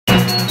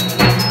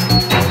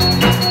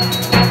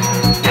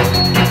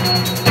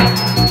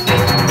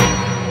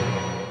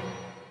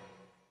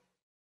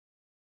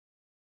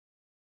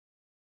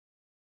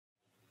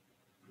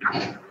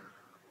Well,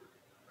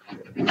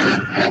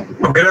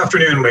 good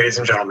afternoon, ladies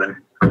and gentlemen.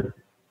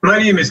 My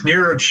name is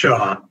Nirav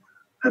Shah.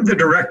 I'm the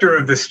director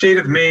of the State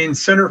of Maine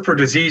Center for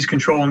Disease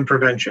Control and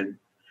Prevention.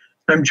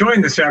 I'm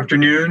joined this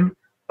afternoon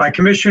by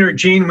Commissioner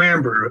Jeanne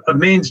Lambrew of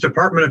Maine's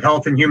Department of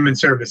Health and Human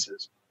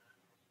Services.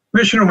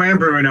 Commissioner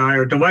Lambrew and I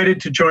are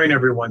delighted to join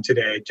everyone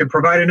today to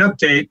provide an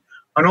update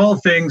on all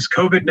things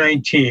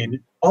COVID-19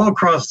 all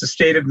across the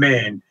state of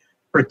Maine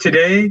for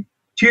today,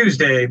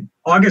 Tuesday,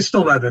 August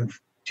 11th,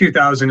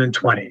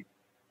 2020.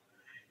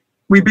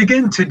 We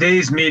begin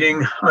today's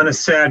meeting on a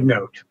sad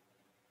note.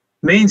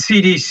 Maine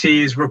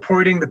CDC is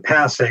reporting the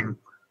passing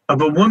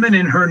of a woman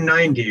in her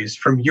 90s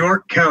from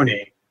York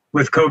County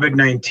with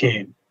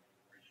COVID-19.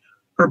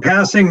 Her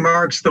passing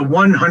marks the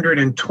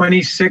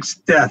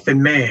 126th death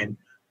in Maine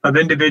of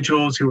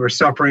individuals who are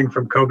suffering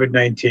from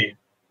COVID-19.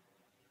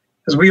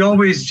 As we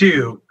always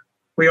do,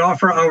 we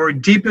offer our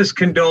deepest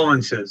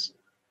condolences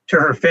to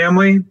her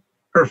family,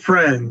 her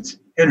friends,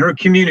 and her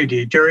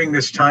community during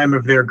this time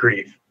of their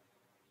grief.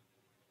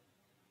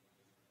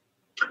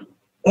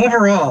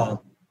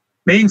 Overall,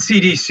 Maine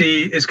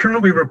CDC is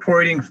currently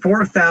reporting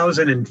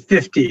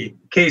 4,050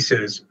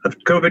 cases of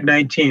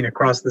COVID-19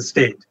 across the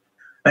state,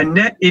 a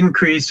net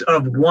increase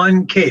of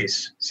 1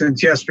 case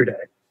since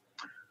yesterday.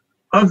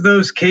 Of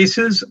those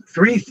cases,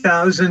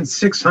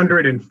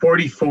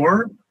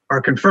 3,644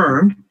 are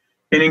confirmed,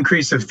 an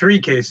increase of 3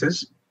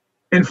 cases,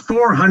 and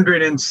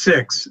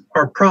 406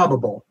 are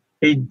probable,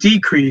 a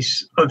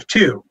decrease of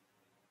 2.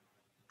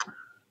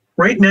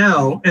 Right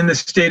now, in the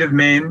state of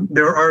Maine,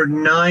 there are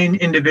 9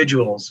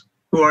 individuals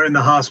who are in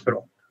the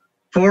hospital,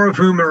 4 of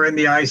whom are in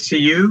the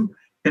ICU,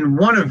 and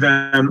 1 of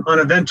them on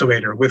a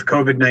ventilator with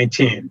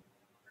COVID-19.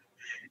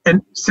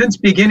 And since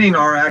beginning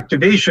our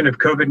activation of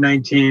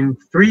COVID-19,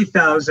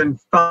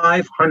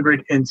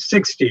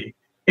 3,560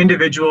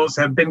 individuals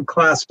have been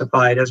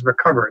classified as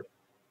recovered,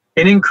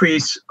 an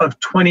increase of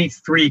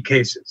 23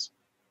 cases.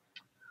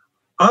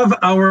 Of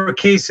our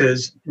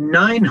cases,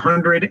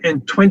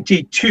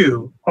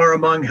 922 are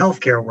among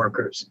healthcare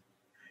workers.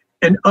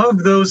 And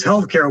of those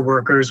healthcare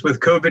workers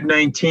with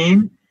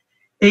COVID-19,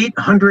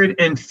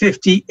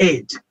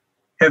 858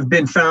 have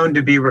been found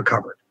to be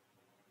recovered.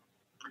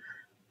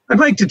 I'd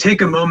like to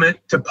take a moment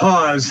to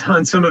pause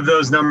on some of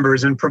those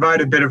numbers and provide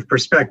a bit of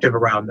perspective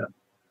around them.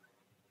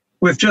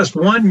 With just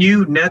 1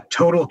 new net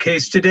total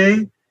case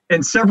today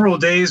and several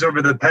days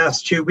over the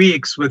past 2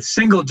 weeks with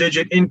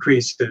single-digit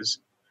increases,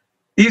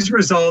 these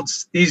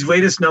results, these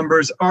latest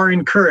numbers are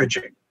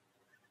encouraging,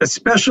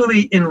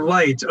 especially in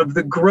light of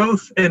the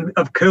growth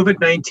of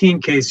COVID-19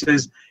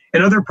 cases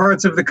in other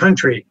parts of the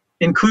country,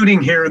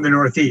 including here in the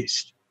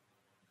Northeast.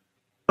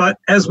 But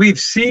as we've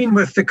seen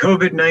with the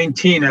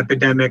COVID-19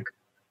 epidemic,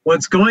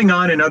 what's going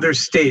on in other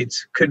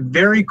states could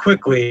very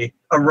quickly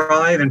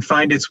arrive and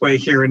find its way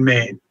here in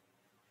Maine.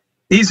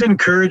 These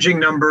encouraging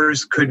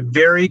numbers could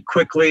very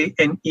quickly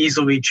and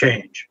easily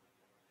change.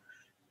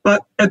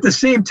 But at the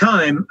same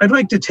time, I'd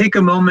like to take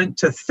a moment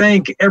to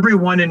thank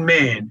everyone in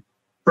Maine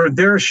for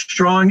their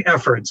strong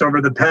efforts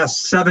over the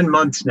past 7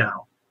 months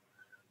now.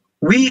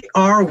 We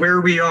are where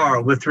we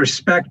are with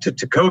respect to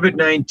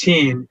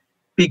COVID-19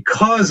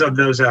 because of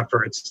those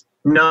efforts,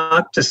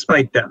 not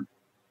despite them.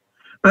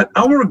 But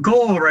our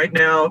goal right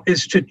now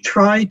is to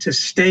try to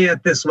stay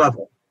at this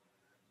level.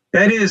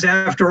 That is,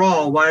 after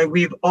all, why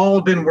we've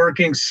all been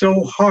working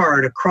so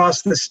hard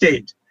across the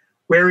state,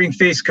 wearing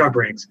face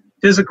coverings,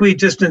 physically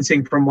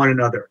distancing from one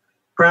another,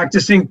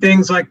 practicing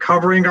things like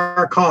covering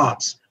our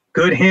coughs,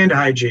 good hand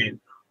hygiene.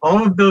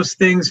 All of those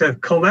things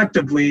have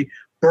collectively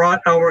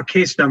brought our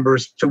case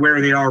numbers to where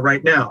they are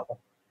right now.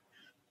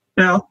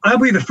 Now, I'll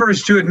be the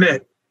first to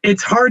admit,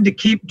 it's hard to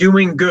keep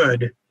doing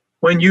good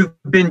when you've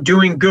been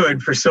doing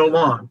good for so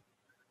long.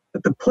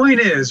 But the point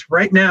is,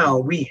 right now,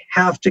 we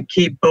have to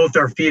keep both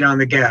our feet on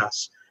the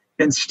gas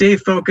and stay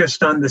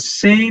focused on the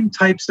same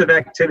types of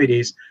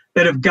activities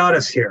that have got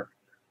us here,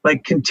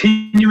 like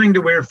continuing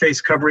to wear face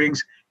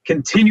coverings,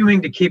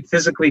 continuing to keep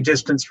physically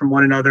distanced from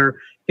one another,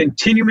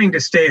 continuing to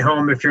stay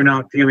home if you're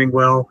not feeling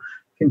well,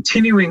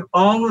 continuing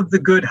all of the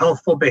good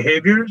healthful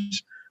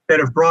behaviors that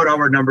have brought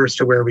our numbers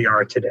to where we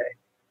are today.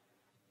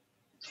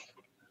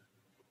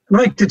 I'd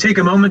like to take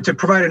a moment to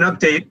provide an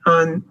update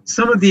on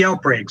some of the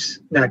outbreaks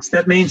next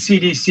that Maine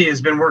CDC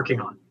has been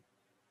working on.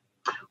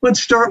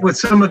 Let's start with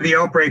some of the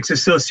outbreaks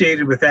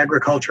associated with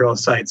agricultural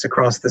sites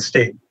across the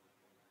state.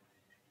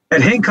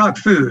 At Hancock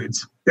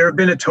Foods, there have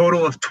been a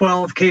total of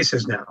 12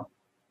 cases now.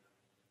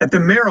 At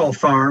the Merrill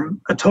Farm,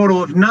 a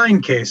total of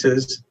 9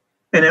 cases,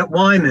 and at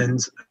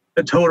Wyman's,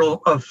 a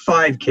total of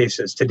 5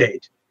 cases to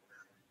date.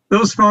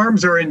 Those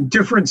farms are in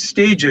different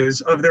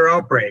stages of their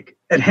outbreak.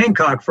 At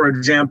Hancock, for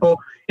example,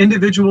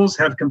 individuals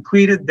have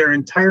completed their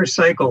entire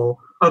cycle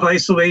of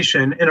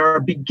isolation and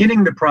are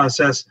beginning the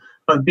process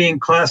of being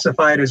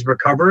classified as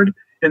recovered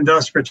and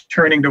thus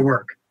returning to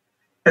work.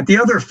 At the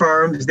other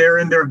farms, they're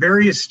in their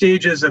various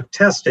stages of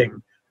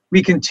testing.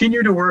 We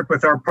continue to work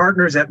with our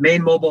partners at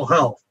Maine Mobile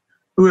Health,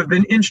 who have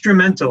been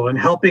instrumental in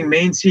helping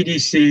Maine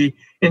CDC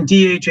and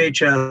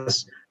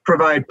DHHS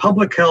provide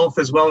public health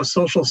as well as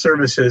social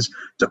services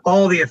to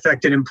all the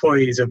affected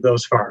employees of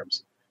those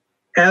farms.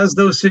 As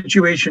those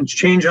situations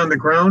change on the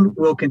ground,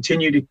 we'll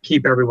continue to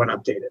keep everyone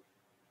updated.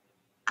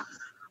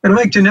 I'd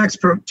like to next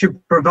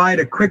provide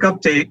a quick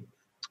update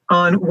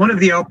on one of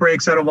the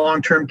outbreaks at a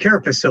long-term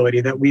care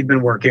facility that we've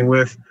been working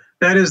with.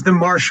 That is the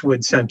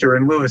Marshwood Center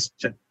in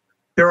Lewiston.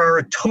 There are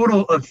a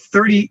total of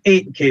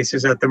 38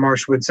 cases at the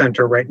Marshwood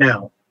Center right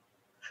now.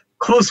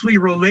 Closely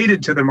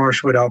related to the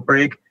Marshwood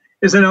outbreak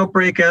is an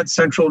outbreak at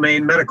Central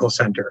Maine Medical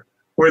Center,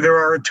 where there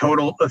are a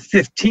total of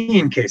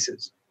 15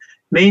 cases.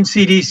 Maine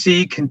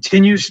CDC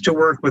continues to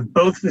work with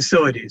both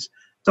facilities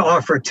to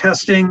offer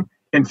testing,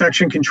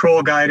 infection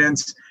control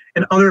guidance,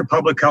 and other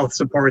public health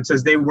supports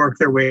as they work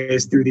their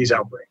ways through these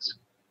outbreaks.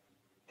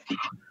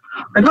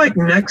 I'd like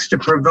next to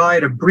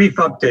provide a brief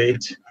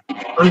update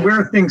on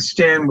where things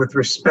stand with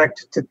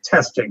respect to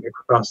testing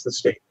across the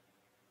state.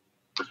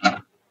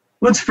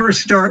 Let's first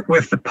start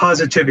with the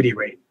positivity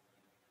rate.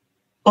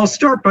 I'll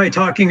start by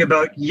talking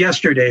about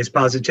yesterday's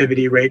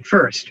positivity rate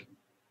first.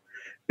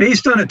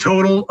 Based on a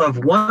total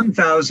of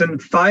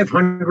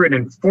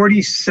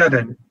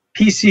 1,547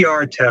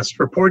 PCR tests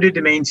reported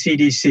to Maine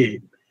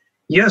CDC,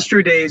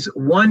 yesterday's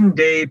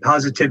one-day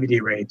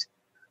positivity rate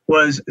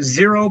was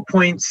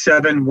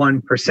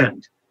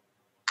 0.71%.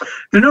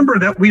 The number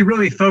that we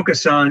really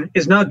focus on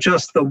is not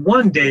just the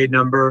one-day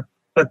number,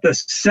 but the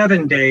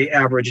 7-day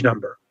average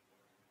number.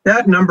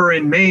 That number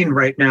in Maine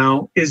right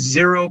now is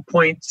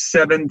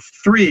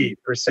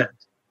 0.73%.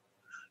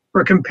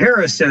 For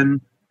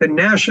comparison, the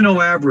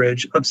national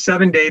average of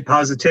 7-day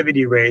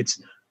positivity rates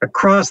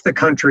across the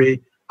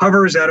country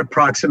hovers at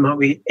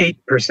approximately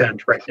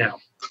 8% right now.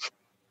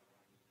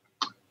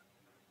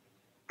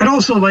 I'd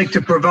also like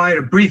to provide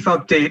a brief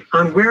update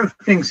on where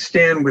things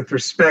stand with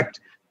respect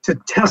to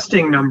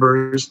testing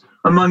numbers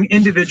among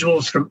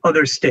individuals from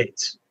other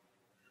states.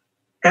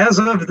 As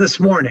of this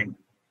morning,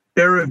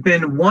 there have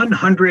been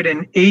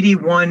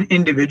 181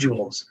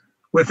 individuals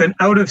with an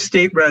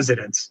out-of-state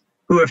residence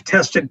who have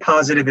tested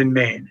positive in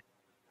Maine.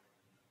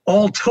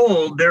 All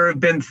told, there have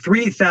been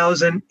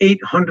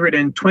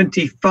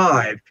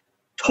 3,825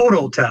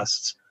 total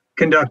tests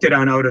conducted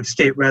on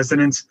out-of-state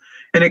residents,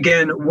 and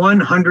again,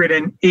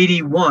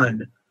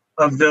 181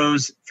 of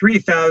those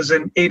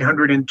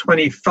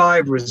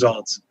 3,825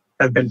 results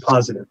have been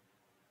positive.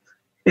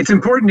 It's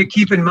important to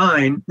keep in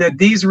mind that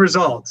these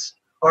results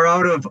are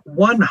out of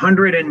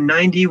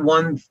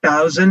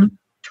 191,000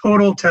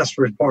 total test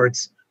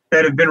reports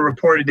that have been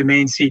reported to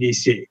Maine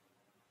CDC.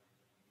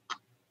 I'd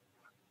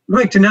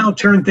like to now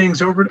turn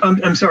things over,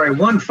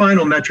 one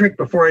final metric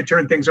before I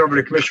turn things over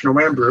to Commissioner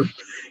Lambrew,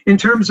 in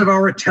terms of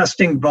our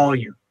testing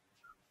volume.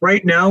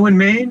 Right now in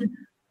Maine,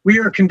 we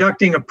are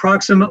conducting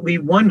approximately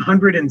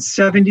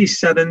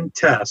 177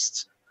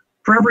 tests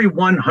for every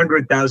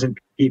 100,000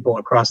 people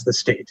across the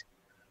state.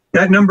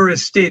 That number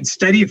has stayed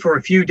steady for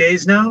a few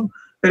days now,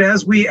 but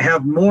as we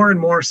have more and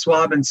more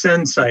swab and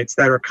send sites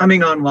that are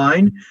coming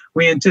online,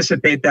 we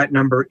anticipate that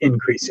number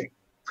increasing.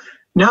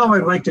 Now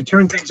I'd like to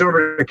turn things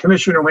over to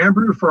Commissioner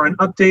Lambrew for an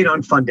update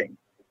on funding.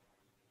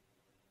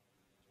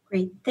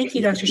 Great, thank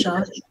you, Dr.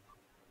 Shah.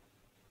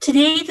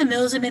 Today, the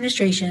Mills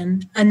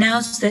administration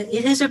announced that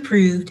it has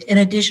approved an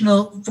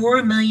additional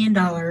 $4 million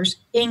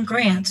in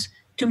grants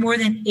to more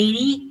than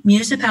 80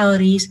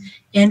 municipalities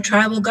and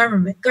tribal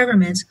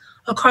governments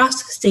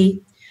across the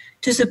state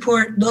to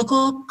support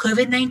local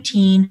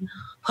COVID-19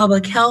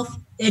 public health,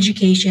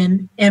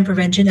 education, and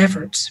prevention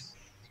efforts.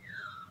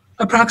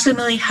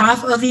 Approximately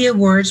half of the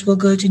awards will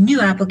go to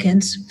new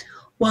applicants,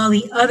 while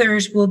the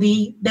others will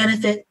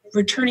benefit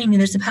returning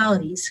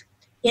municipalities.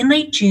 In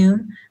late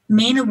June,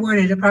 Maine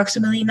awarded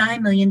approximately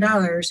 $9 million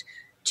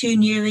to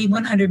nearly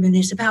 100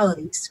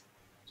 municipalities.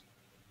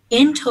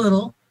 In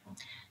total,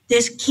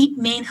 this Keep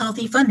Maine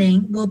Healthy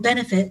funding will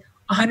benefit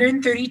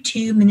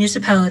 132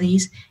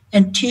 municipalities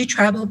and 2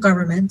 tribal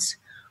governments,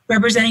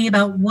 representing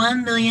about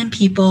 1 million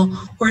people,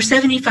 or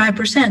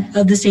 75%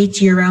 of the state's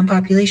year-round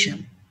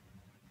population.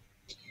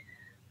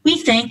 We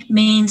thank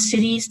Maine's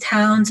cities,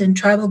 towns, and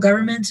tribal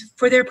governments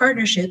for their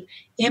partnership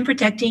in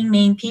protecting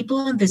Maine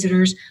people and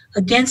visitors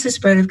against the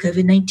spread of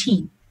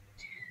COVID-19.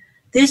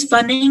 This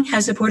funding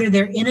has supported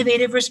their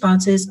innovative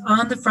responses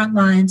on the front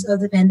lines of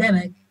the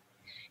pandemic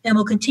and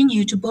will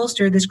continue to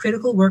bolster this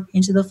critical work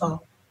into the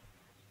fall.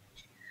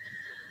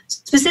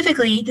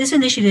 Specifically, this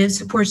initiative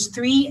supports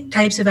 3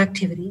 types of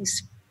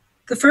activities.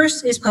 The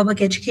first is public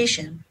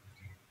education.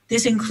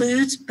 This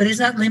includes, but is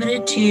not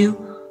limited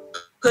to,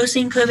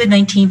 posting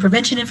COVID-19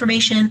 prevention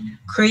information,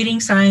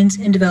 creating signs,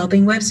 and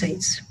developing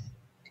websites.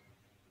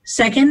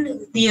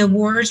 Second, the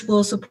awards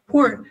will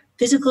support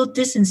physical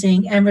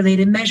distancing and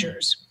related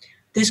measures.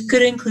 This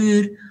could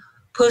include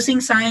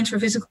posting signs for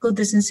physical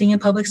distancing in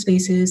public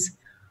spaces,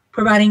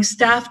 providing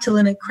staff to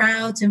limit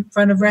crowds in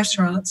front of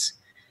restaurants,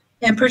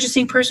 and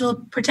purchasing personal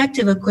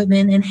protective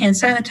equipment and hand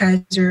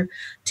sanitizer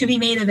to be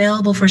made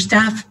available for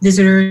staff,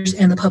 visitors,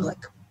 and the public.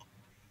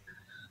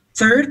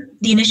 Third,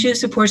 the initiative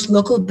supports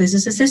local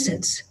business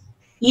assistance.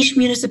 Each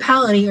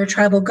municipality or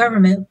tribal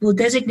government will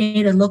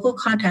designate a local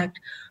contact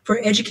for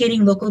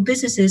educating local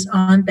businesses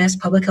on best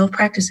public health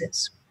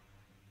practices.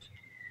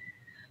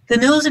 The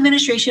Mills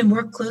administration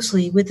worked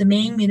closely with the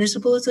Maine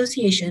Municipal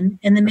Association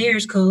and the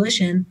Mayor's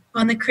Coalition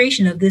on the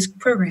creation of this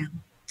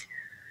program.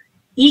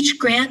 Each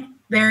grant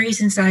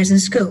varies in size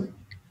and scope.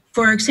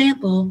 For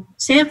example,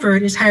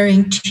 Sanford is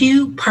hiring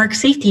 2 park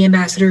safety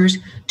ambassadors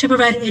to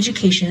provide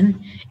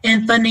education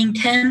and funding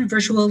 10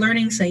 virtual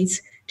learning sites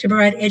to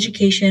provide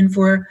education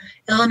for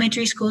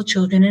elementary school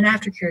children in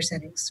aftercare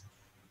settings.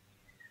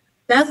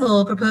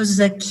 Bethel proposes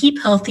a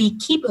Keep Healthy,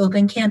 Keep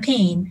Open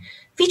campaign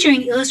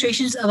featuring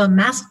illustrations of a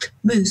masked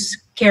moose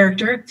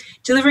character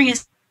delivering a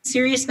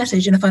serious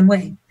message in a fun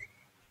way.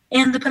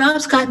 And the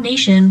Penobscot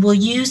Nation will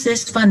use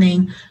this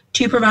funding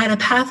to provide a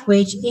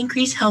pathway to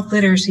increase health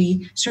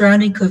literacy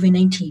surrounding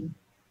COVID-19.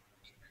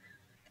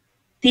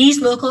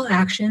 These local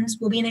actions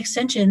will be an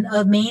extension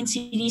of Maine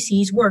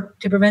CDC's work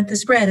to prevent the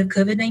spread of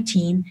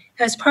COVID-19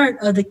 as part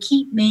of the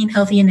Keep Maine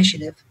Healthy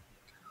initiative.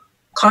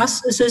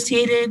 Costs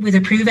associated with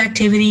approved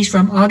activities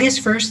from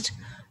August 1st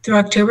through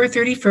October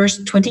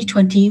 31st,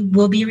 2020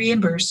 will be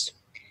reimbursed.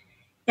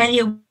 And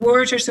the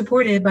awards are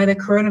supported by the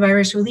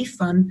Coronavirus Relief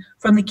Fund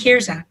from the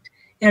CARES Act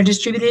and are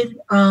distributed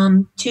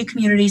to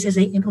communities as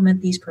they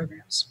implement these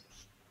programs.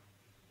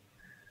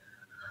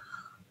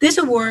 This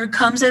award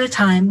comes at a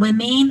time when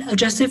Maine,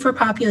 adjusted for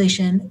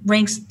population,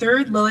 ranks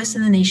 3rd lowest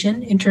in the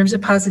nation in terms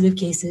of positive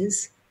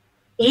cases,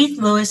 8th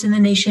lowest in the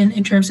nation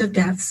in terms of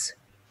deaths,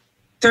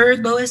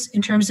 3rd lowest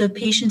in terms of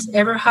patients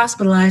ever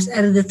hospitalized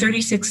out of the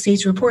 36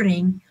 states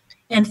reporting,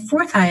 and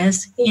 4th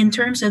highest in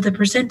terms of the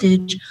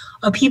percentage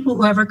of people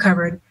who have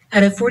recovered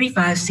out of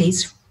 45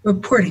 states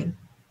reporting.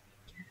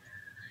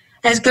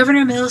 As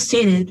Governor Mills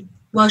stated,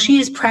 while she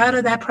is proud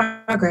of that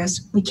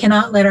progress, we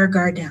cannot let our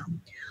guard down.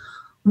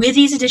 With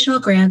these additional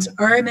grants,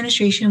 our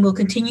administration will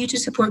continue to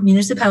support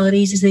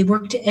municipalities as they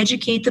work to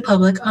educate the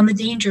public on the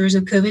dangers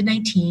of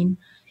COVID-19,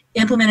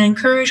 implement and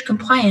encourage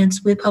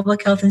compliance with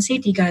public health and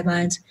safety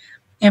guidelines,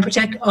 and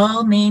protect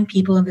all Maine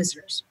people and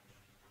visitors.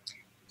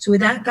 So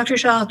with that, Dr.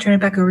 Shah, I'll turn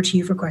it back over to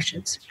you for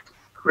questions.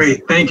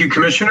 Great. Thank you,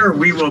 Commissioner.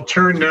 We will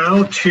turn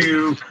now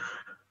to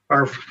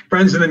our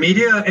friends in the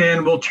media,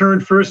 and we'll turn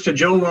first to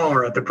Joe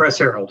Waller at the Press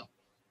Herald.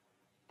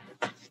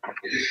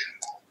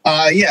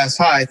 Yes,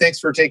 hi. Thanks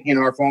for taking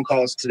our phone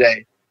calls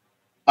today.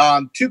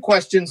 2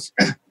 questions.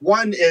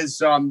 One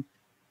is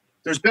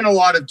there's been a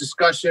lot of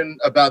discussion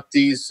about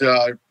these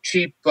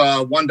cheap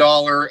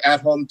 $1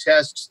 at-home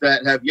tests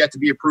that have yet to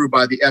be approved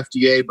by the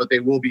FDA, but they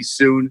will be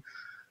soon.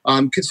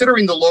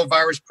 Considering the low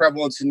virus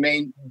prevalence in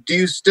Maine, do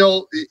you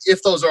still,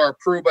 if those are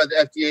approved by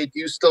the FDA, do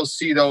you still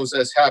see those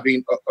as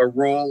having a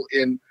role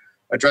in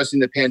addressing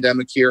the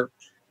pandemic here?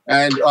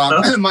 And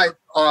I'll just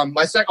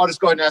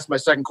go ahead and ask my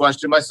second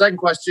question. My second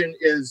question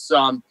is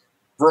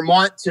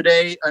Vermont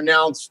today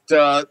announced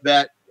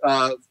that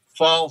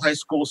fall high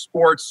school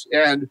sports,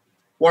 and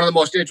one of the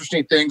most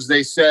interesting things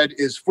they said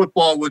is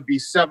football would be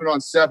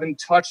 7-on-7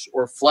 touch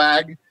or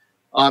flag.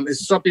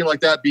 Is something like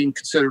that being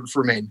considered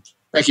for Maine?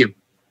 Thank you.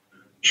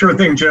 Sure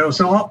thing, Joe.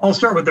 So I'll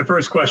start with the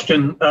first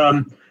question.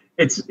 Our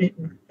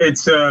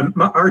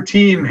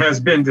team has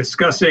been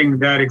discussing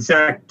that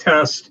exact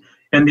test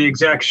and the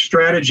exact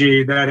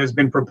strategy that has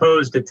been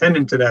proposed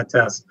attendant to that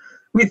test.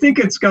 We think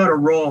it's got a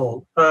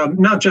role,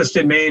 not just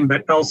in Maine,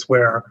 but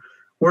elsewhere.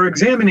 We're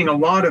examining a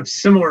lot of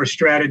similar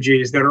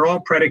strategies that are all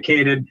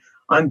predicated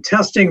on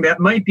testing that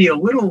might be a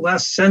little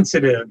less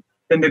sensitive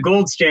than the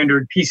gold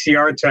standard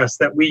PCR test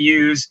that we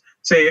use,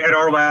 say, at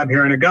our lab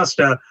here in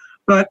Augusta,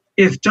 but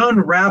if done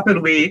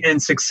rapidly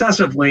and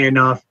successively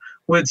enough,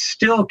 would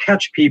still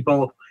catch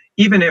people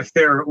even if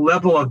their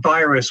level of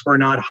virus were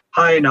not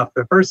high enough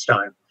the first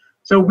time.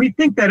 So we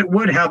think that it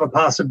would have a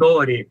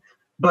possibility.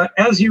 But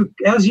as you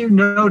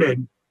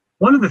noted,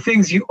 one of the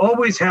things you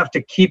always have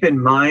to keep in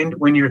mind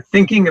when you're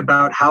thinking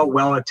about how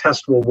well a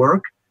test will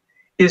work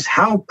is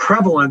how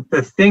prevalent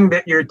the thing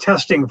that you're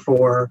testing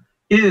for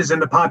is in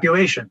the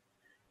population.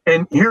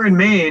 And here in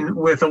Maine,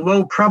 with a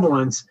low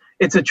prevalence,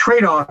 it's a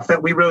trade-off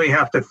that we really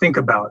have to think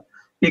about,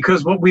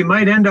 because what we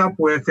might end up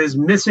with is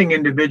missing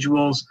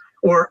individuals,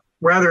 or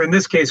rather in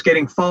this case,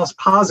 getting false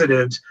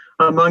positives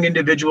among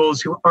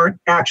individuals who aren't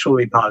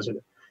actually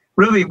positive.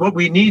 Really, what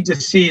we need to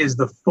see is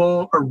the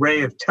full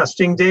array of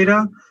testing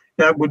data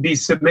that would be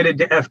submitted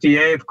to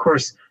FDA. Of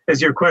course,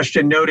 as your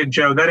question noted,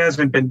 Joe, that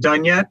hasn't been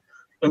done yet.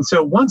 And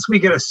so once we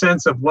get a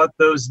sense of what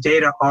those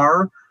data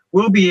are,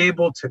 we'll be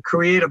able to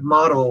create a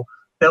model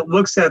that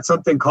looks at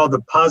something called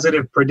the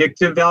positive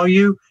predictive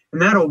value,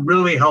 and that'll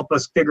really help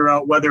us figure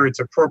out whether it's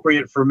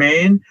appropriate for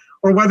Maine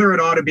or whether it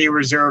ought to be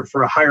reserved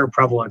for a higher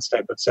prevalence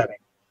type of setting.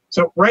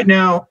 So right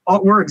now,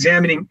 we're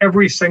examining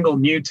every single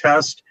new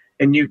test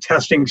and new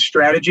testing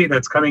strategy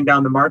that's coming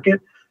down the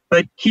market,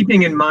 but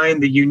keeping in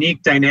mind the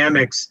unique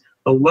dynamics,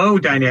 the low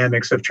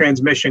dynamics of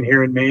transmission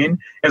here in Maine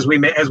as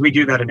we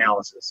do that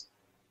analysis.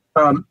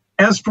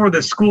 As for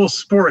the school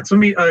sports,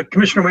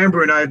 Commissioner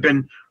Lambrew and I have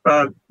been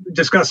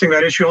discussing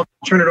that issue. I'll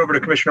turn it over to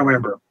Commissioner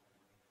Lambrew.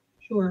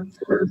 Sure.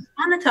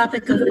 On the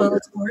topic of fall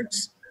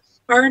sports,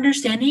 Our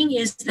understanding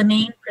is the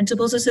Maine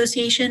Principals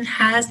Association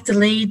has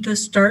delayed the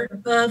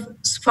start of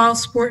fall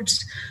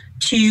sports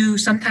to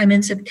sometime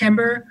in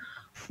September.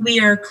 We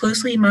are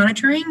closely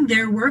monitoring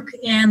their work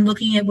and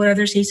looking at what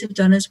other states have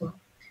done as well.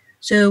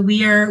 So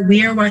we are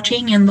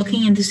watching and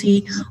looking in to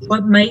see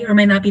what might or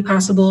might not be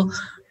possible,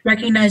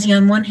 recognizing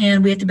on one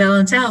hand, we have to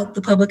balance out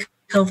the public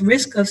health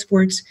risk of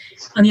sports.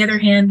 On the other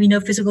hand, we know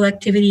physical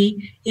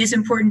activity is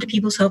important to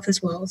people's health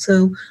as well.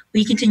 So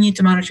we continue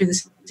to monitor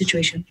this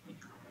situation.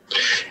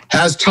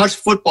 Has touch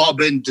football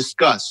been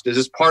discussed? Is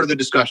this part of the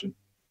discussion?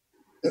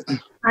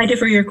 I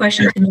defer your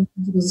question to the Maine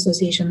Principals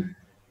Association.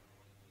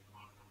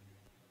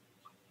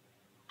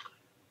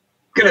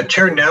 I'm going to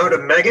turn now to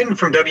Megan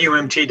from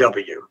WMTW.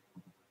 Thank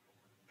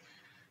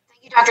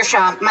you, Dr.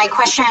 Shah. My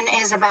question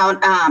is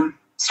about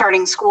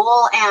starting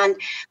school, and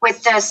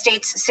with the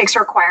state's 6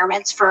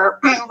 requirements for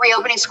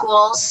reopening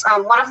schools,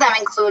 one of them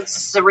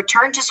includes the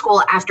return to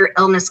school after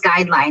illness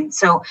guidelines.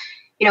 So,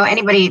 you know,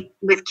 anybody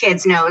with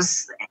kids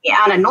knows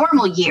on a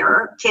normal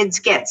year, kids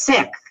get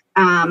sick.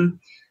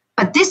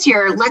 But this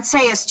year, let's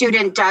say a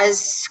student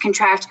does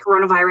contract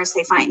coronavirus,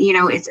 they find, you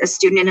know, it's a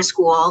student in a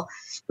school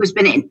who's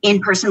been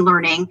in-person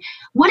learning.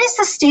 What is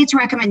the state's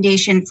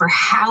recommendation for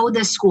how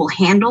the school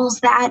handles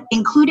that,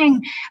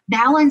 including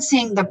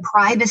balancing the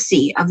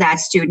privacy of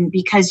that student?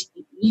 Because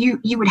you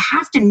would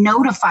have to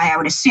notify, I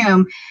would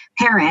assume,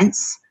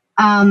 parents,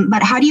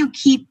 but how do you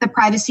keep the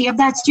privacy of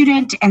that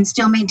student and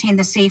still maintain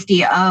the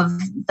safety of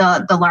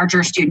the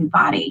larger student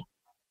body?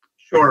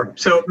 Sure.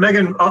 So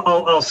Megan,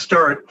 I'll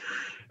start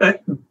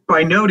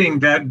by noting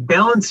that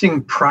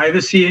balancing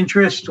privacy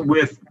interest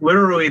with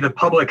literally the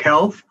public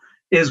health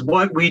is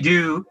what we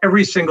do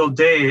every single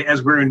day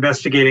as we're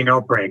investigating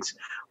outbreaks.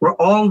 We're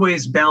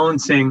always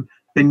balancing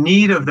the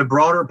need of the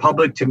broader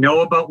public to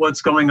know about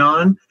what's going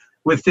on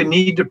with the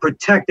need to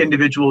protect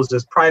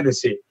individuals'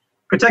 privacy.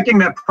 Protecting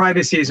that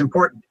privacy is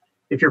important.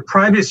 If your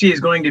privacy is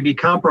going to be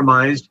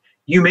compromised,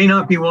 you may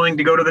not be willing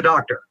to go to the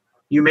doctor.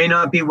 You may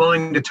not be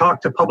willing to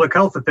talk to public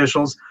health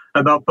officials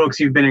about folks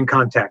you've been in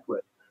contact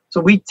with. So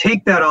we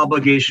take that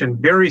obligation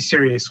very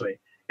seriously,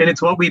 and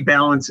it's what we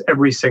balance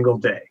every single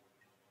day.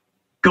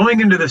 Going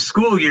into the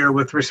school year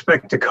with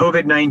respect to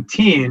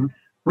COVID-19,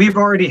 we've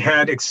already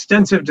had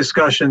extensive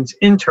discussions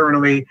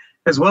internally,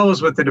 as well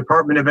as with the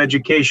Department of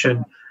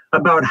Education,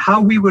 about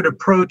how we would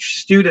approach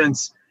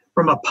students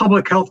from a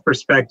public health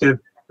perspective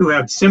who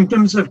have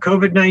symptoms of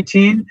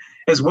COVID-19,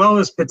 as well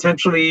as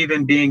potentially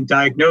even being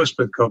diagnosed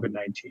with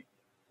COVID-19.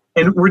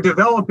 And we're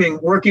developing,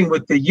 working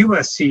with the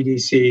US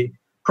CDC,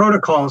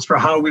 protocols for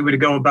how we would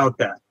go about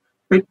that.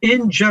 But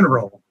in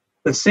general,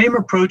 the same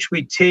approach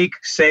we take,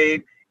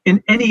 say,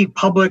 in any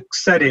public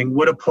setting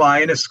would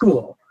apply in a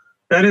school.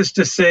 That is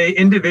to say,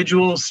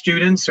 individual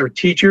students or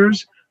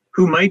teachers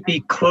who might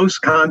be close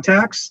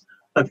contacts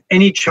of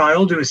any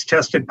child who is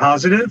tested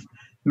positive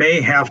may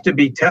have to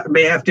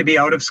be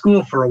out of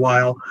school for a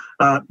while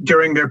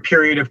during their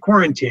period of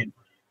quarantine.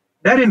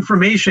 That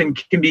information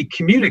can be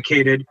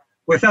communicated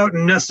without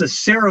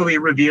necessarily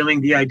revealing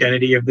the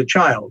identity of the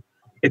child.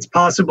 It's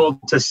possible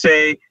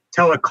to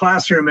tell a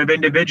classroom of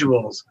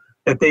individuals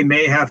that they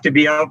may have to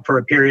be out for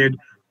a period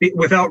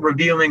without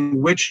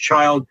revealing which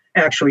child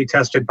actually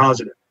tested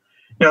positive.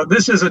 Now,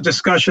 this is a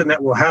discussion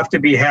that will have to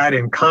be had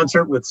in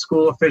concert with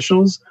school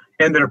officials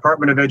and the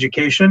Department of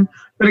Education.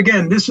 But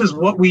again, this is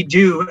what we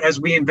do as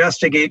we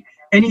investigate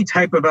any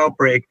type of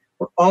outbreak.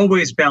 We're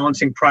always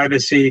balancing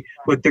privacy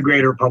with the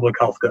greater public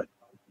health good.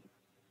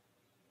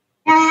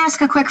 Can I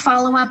ask a quick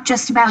follow-up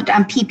just about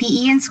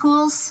PPE in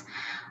schools?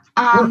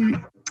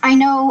 I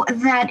know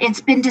that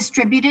it's been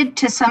distributed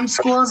to some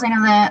schools. I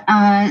know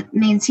the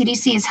Maine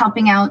CDC is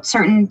helping out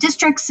certain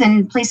districts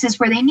and places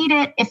where they need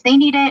it, if they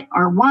need it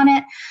or want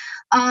it.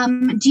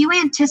 Do you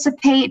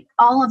anticipate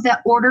all of the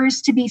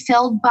orders to be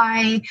filled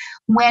by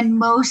when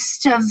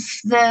most of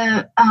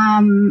the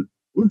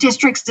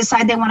districts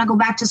decide they want to go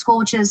back to school,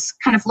 which is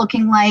kind of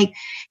looking like,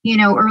 you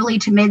know, early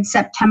to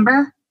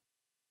mid-September?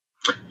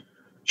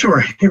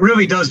 Sure. It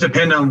really does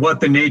depend on what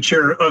the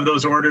nature of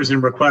those orders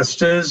and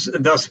requests is.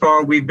 Thus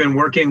far, we've been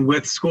working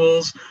with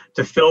schools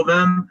to fill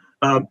them,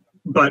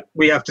 but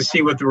we have to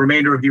see what the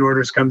remainder of the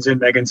orders comes in,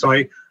 Megan. So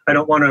I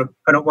don't want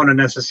to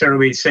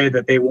necessarily say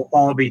that they will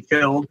all be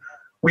filled.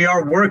 We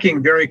are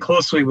working very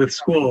closely with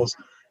schools.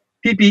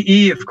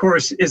 PPE, of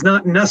course, is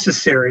not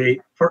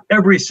necessary for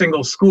every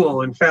single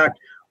school. In fact,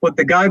 what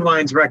the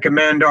guidelines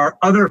recommend are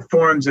other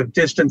forms of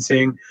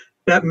distancing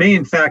that may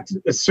in fact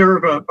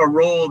serve a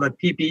role that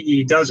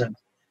PPE doesn't.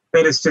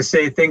 That is to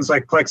say, things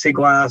like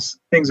plexiglass,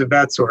 things of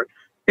that sort.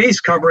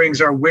 Face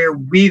coverings are where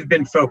we've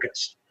been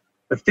focused.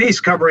 The face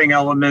covering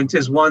element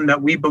is one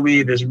that we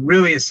believe is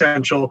really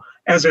essential,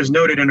 as is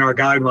noted in our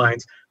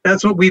guidelines.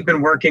 That's what we've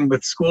been working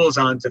with schools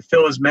on to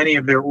fill as many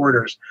of their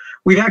orders.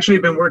 We've actually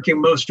been working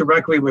most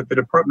directly with the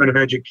Department of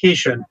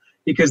Education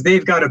because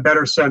they've got a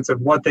better sense of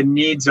what the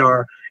needs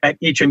are at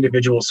each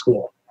individual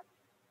school.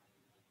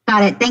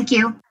 Got it. Thank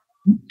you.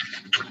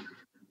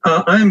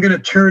 I'm going to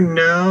turn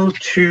now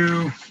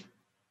to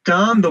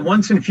Don, the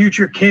once and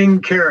future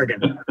King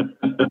Kerrigan.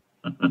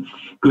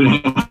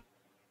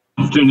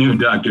 Good afternoon,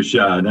 Dr.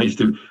 Shah. Nice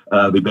to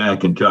be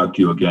back and talk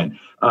to you again.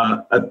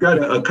 I've got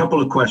a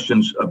couple of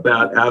questions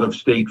about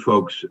out-of-state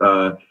folks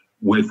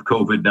with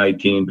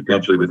COVID-19,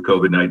 potentially with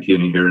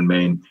COVID-19 here in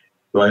Maine.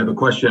 So I have a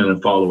question and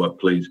a follow-up,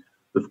 please.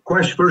 The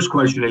first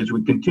question is,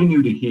 we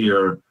continue to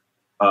hear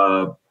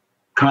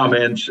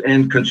comments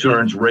and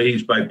concerns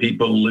raised by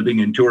people living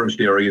in tourist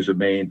areas of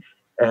Maine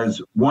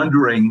as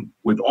wondering,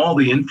 with all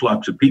the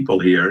influx of people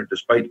here,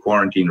 despite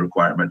quarantine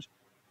requirements,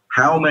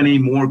 how many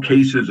more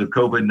cases of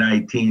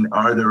COVID-19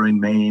 are there in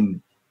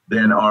Maine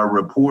than are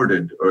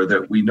reported or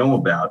that we know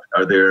about?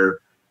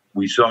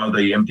 We saw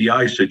the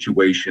MDI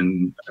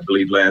situation, I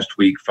believe last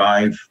week,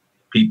 5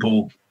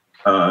 people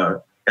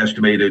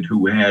estimated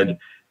who had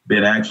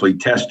been actually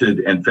tested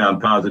and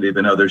found positive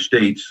in other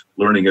states,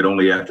 learning it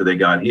only after they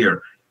got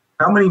here.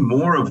 How many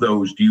more of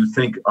those do you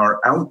think are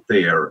out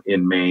there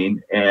in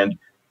Maine? And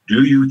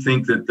do you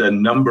think that the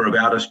number of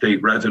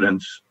out-of-state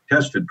residents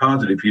tested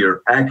positive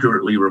here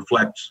accurately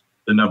reflects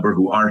the number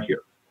who are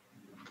here?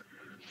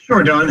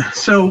 Sure, Don.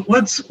 So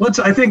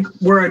I think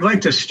where I'd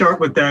like to start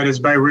with that is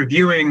by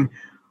reviewing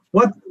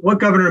what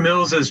Governor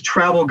Mills's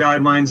travel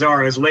guidelines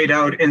are as laid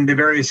out in the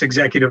various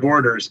executive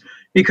orders.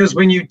 Because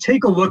when you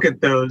take a look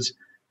at those,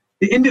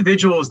 the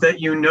individuals that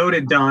you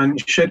noted, Don,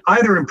 should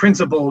either in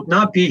principle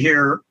not be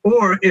here,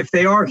 or if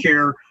they are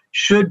here,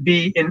 should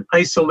be in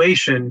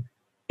isolation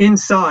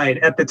inside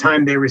at the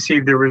time they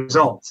receive their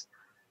results.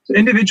 So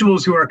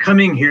individuals who are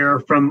coming here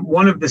from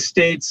one of the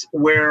states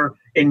where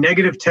a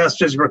negative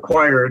test is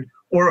required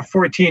or a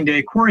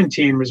 14-day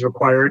quarantine was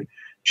required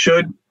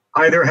should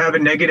either have a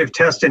negative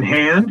test in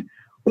hand,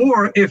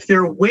 or if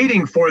they're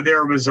waiting for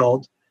their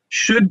result,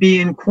 should be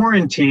in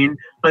quarantine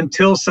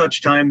until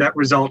such time that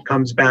result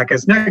comes back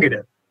as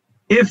negative.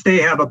 If they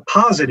have a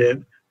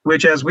positive,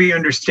 which as we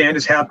understand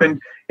has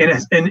happened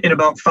in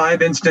about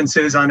 5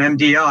 instances on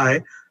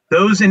MDI,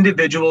 those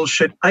individuals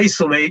should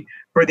isolate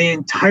for the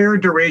entire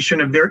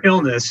duration of their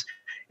illness.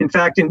 In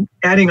fact, in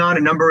adding on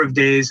a number of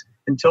days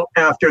until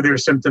after their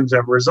symptoms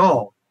have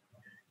resolved.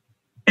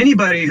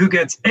 Anybody who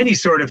gets any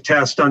sort of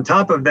test on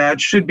top of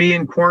that should be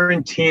in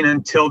quarantine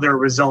until their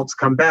results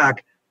come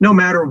back, no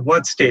matter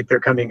what state they're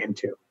coming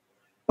into,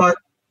 or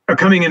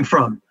coming in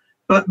from.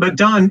 But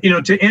Don,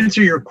 to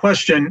answer your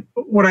question,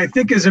 what I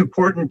think is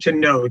important to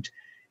note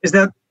is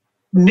that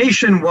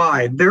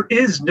nationwide, there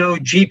is no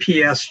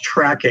GPS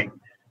tracking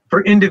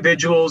for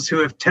individuals who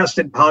have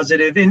tested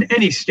positive in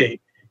any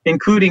state,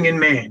 including in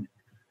Maine.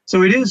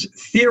 So it is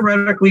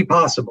theoretically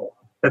possible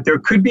that there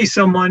could be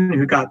someone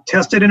who got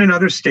tested in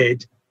another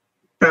state,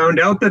 found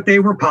out that they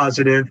were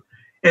positive,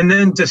 and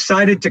then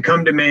decided to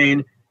come to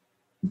Maine.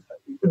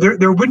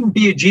 There wouldn't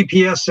be a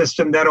GPS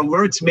system that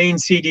alerts Maine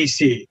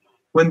CDC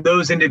when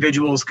those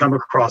individuals come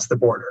across the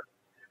border.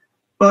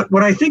 But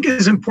what I think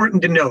is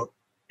important to note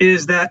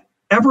is that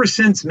ever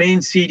since Maine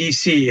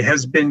CDC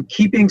has been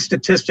keeping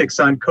statistics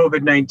on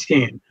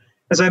COVID-19,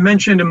 as I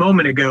mentioned a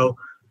moment ago,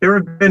 there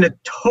have been a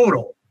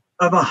total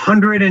of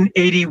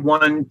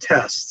 181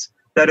 tests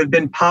that have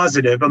been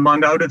positive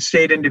among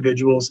out-of-state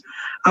individuals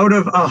out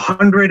of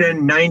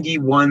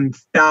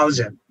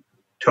 191,000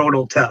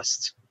 total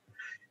tests.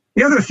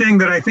 The other thing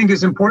that I think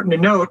is important to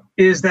note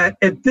is that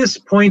at this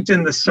point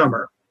in the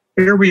summer,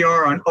 here we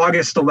are on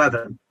August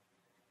 11th,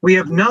 we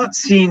have not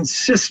seen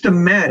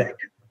systematic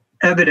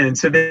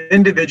evidence of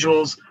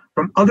individuals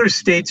from other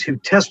states who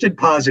tested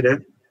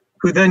positive,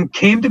 who then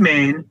came to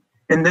Maine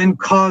and then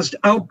caused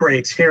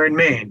outbreaks here in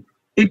Maine.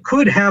 It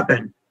could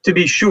happen, to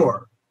be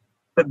sure,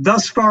 but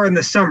thus far in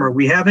the summer,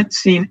 we haven't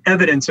seen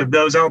evidence of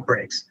those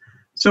outbreaks.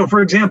 So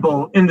for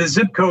example, in the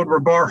zip code where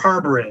Bar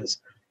Harbor is,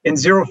 in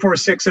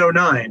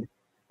 04609,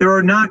 there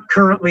are not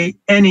currently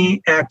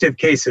any active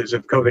cases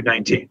of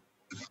COVID-19.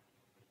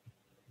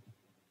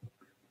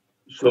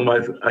 So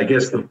I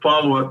guess the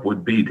follow-up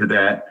would be to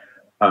that.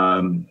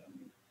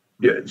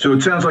 So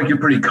it sounds like you're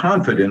pretty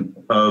confident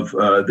of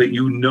that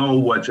you know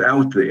what's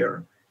out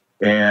there.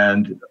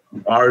 And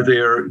are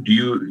the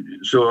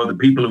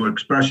people who are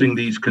expressing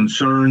these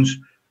concerns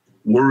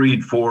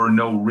worried for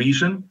no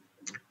reason?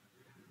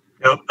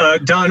 No,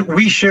 Don,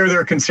 we share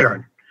their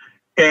concern.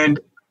 And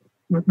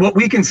what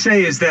we can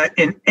say is that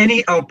in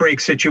any outbreak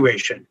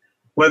situation,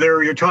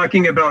 whether you're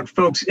talking about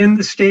folks in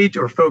the state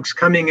or folks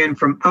coming in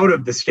from out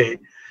of the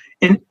state,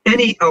 in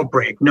any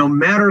outbreak, no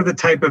matter the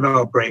type of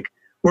outbreak,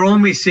 we're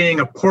only seeing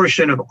a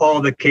portion of all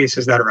the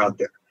cases that are out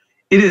there.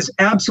 It is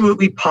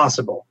absolutely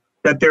possible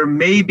that there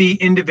may be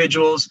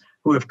individuals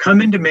who have come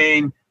into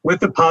Maine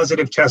with a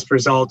positive test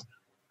result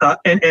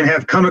and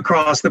have come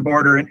across the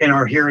border and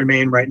are here in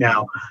Maine right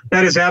now.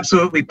 That is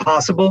absolutely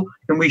possible,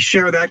 and we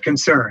share that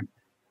concern.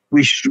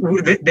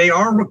 They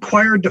are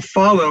required to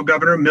follow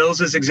Governor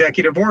Mills's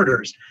executive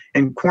orders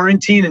and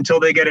quarantine until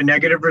they get a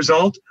negative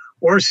result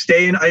or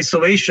stay in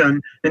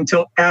isolation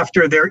until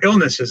after their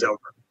illness is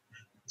over.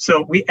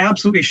 So we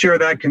absolutely share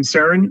that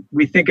concern.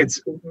 We think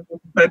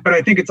but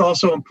I think it's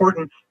also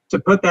important to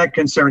put that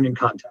concern in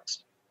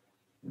context.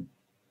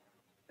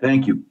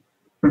 Thank you.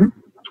 Mm-hmm.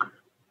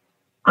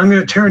 I'm going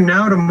to turn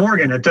now to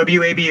Morgan at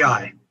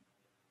WABI.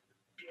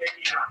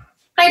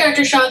 Hi,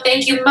 Dr. Shah.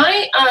 Thank you.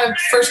 My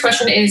first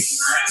question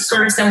is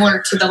sort of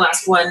similar to the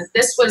last one.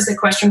 This was a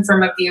question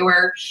from a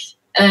viewer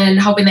and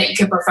hoping that you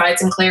could provide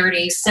some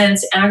clarity.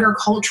 Since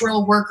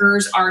agricultural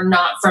workers are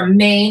not from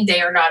Maine,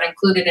 they are not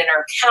included in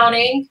our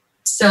counting.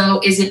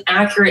 So is it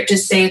accurate to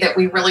say that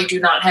we really do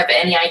not have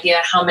any idea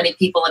how many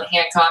people in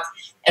Hancock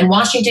and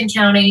Washington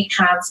County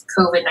have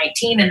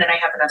COVID-19? And then I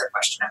have another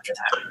question after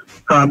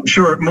that.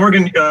 Sure.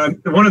 Morgan,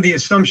 one of the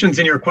assumptions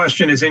in your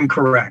question is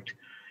incorrect.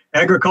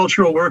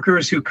 Agricultural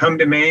workers who come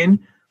to Maine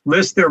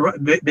list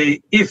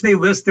if they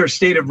list their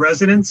state of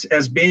residence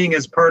as being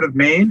as part of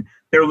Maine,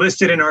 they're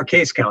listed in our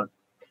case count.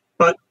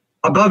 But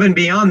above and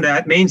beyond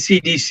that, Maine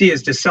CDC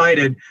has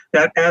decided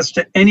that as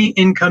to any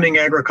incoming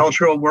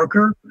agricultural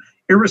worker,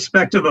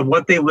 irrespective of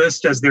what they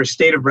list as their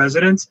state of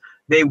residence,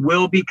 they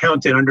will be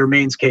counted under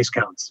Maine's case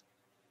counts.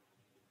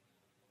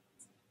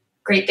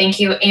 Great, thank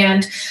you.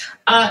 And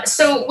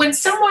so when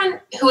someone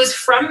who is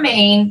from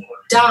Maine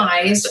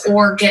dies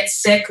or gets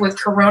sick with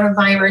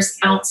coronavirus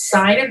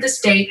outside of the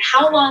state,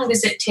 how long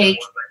does it take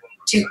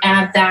to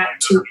add that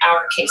to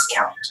our case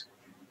count?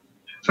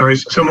 Sorry,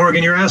 so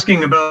Morgan, you're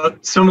asking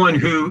about someone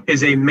who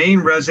is a Maine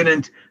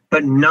resident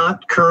but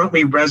not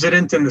currently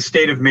resident in the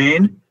state of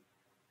Maine?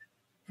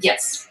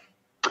 Yes.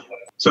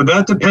 So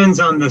that depends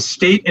on the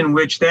state in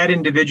which that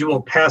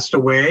individual passed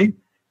away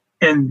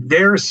and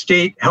their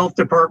state health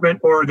department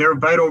or their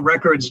vital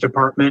records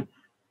department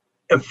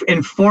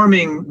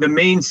informing the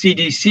Maine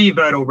CDC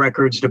vital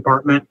records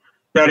department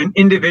that an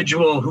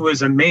individual who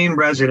is a Maine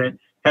resident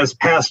has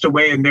passed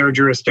away in their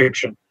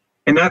jurisdiction.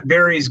 And that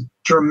varies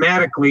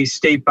dramatically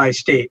state by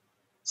state.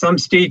 Some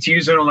states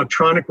use an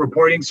electronic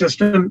reporting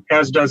system,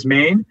 as does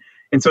Maine.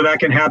 And so that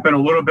can happen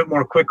a little bit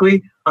more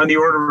quickly, on the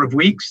order of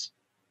weeks.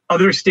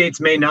 Other states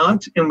may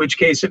not, in which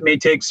case it may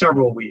take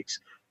several weeks.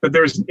 But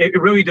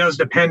it really does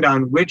depend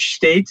on which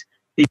state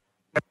the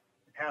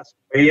passed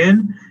away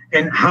in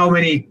and how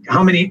many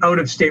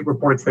out-of-state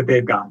reports that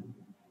they've got.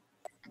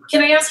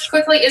 Can I ask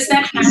quickly, is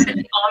that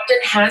happened often?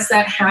 Has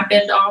that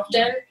happened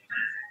often?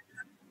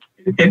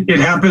 It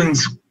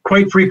happens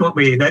quite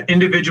frequently that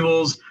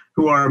individuals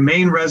who are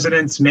Maine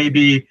residents may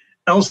be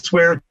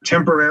elsewhere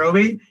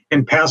temporarily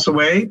and pass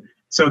away.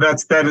 So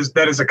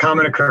that is a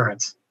common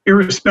occurrence,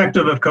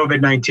 irrespective of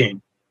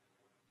COVID-19.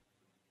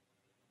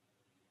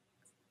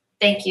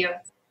 Thank you.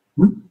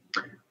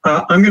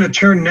 I'm going to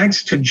turn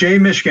next to Jay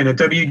Mishkin at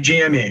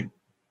WGME.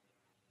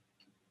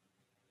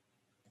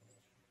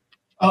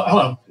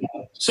 Hello.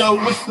 So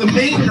with the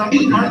Maine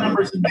our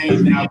numbers in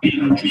Maine now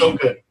being so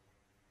good,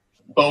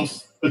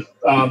 both the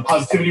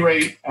positivity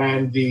rate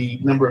and the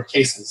number of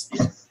cases,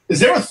 is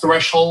there a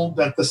threshold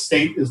that the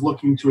state is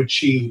looking to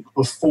achieve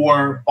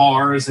before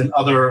bars and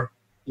other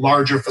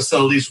larger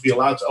facilities will be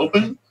allowed to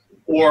open?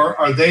 Or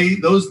are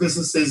those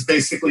businesses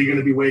basically going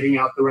to be waiting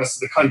out the rest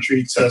of the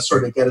country to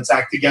sort of get its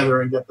act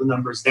together and get the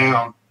numbers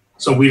down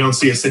so we don't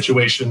see a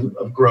situation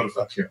of growth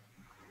up here?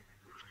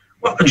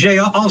 Well, Jay,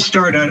 I'll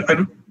start.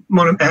 I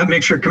want to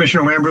make sure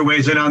Commissioner Lambrew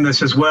weighs in on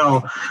this as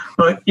well.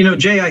 But,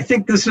 Jay, I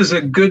think this is a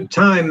good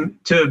time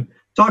to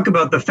talk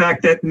about the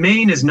fact that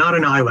Maine is not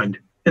an island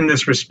in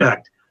this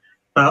respect.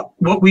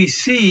 What we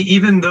see,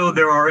 even though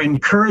there are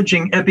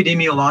encouraging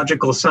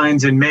epidemiological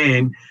signs in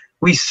Maine,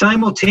 we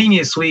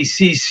simultaneously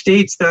see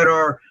states that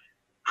are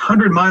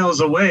 100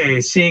 miles away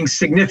seeing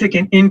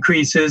significant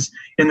increases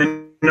in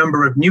the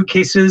number of new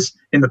cases,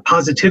 in the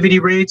positivity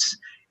rates,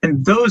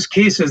 and those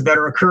cases that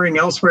are occurring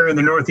elsewhere in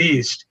the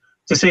Northeast,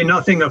 to say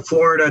nothing of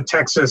Florida,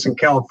 Texas, and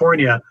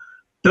California.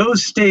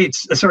 Those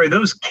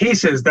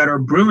cases that are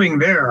brewing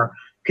there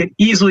could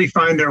easily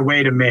find their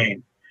way to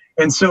Maine.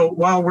 And so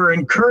while we're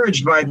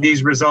encouraged by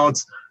these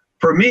results,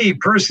 for me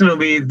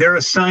personally, they're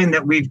a sign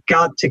that we've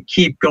got to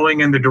keep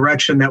going in the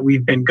direction that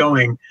we've been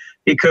going,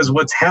 because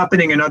what's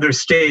happening in other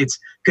states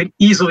could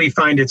easily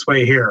find its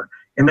way here.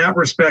 In that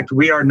respect,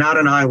 we are not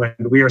an island.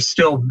 We are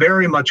still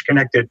very much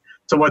connected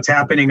to what's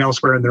happening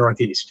elsewhere in the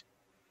Northeast.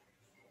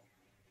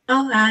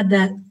 I'll add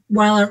that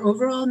while our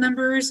overall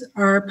numbers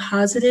are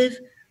positive,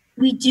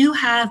 we do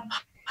have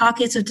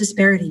pockets of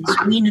disparities.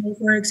 We know,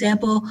 for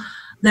example,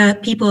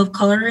 that people of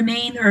color in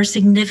Maine are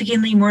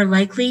significantly more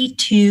likely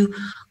to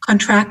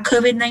contract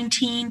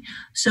COVID-19,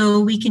 so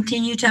we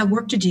continue to have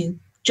work to do.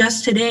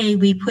 Just today,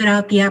 we put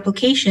out the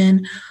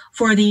application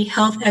for the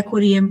Health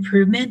Equity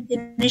Improvement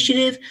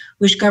Initiative,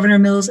 which Governor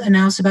Mills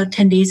announced about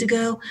 10 days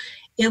ago.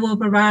 It will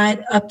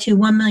provide up to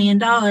 $1 million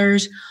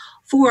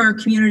for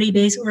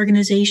community-based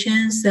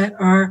organizations that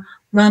are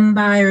run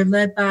by or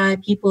led by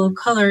people of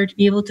color to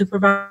be able to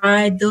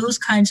provide those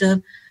kinds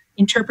of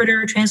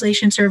interpreter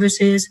translation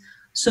services,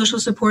 social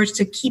supports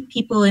to keep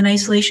people in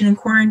isolation and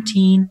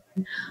quarantine,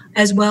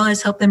 as well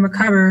as help them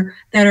recover,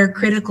 that are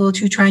critical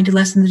to trying to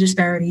lessen the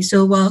disparity.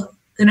 So while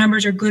the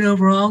numbers are good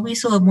overall, we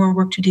still have more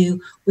work to do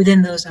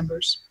within those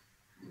numbers.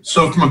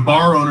 So from a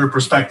bar owner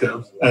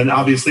perspective, and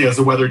obviously as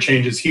the weather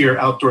changes here,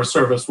 outdoor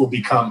service will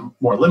become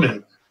more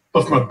limited.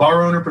 But from a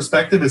bar owner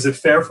perspective, is it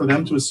fair for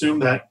them to assume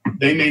that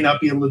they may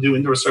not be able to do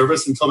indoor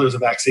service until there's a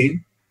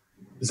vaccine?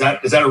 Is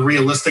that a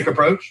realistic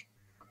approach?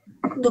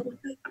 Look,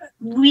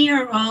 we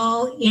are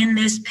all in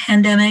this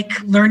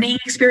pandemic learning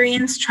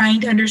experience,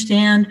 trying to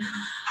understand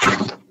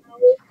how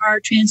our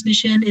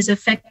transmission is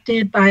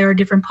affected by our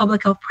different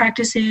public health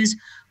practices.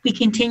 We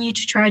continue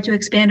to try to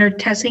expand our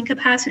testing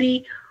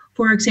capacity.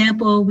 For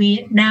example,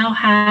 we now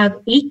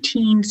have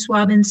 18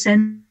 swab and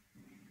send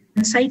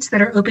sites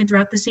that are open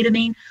throughout the state of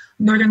Maine.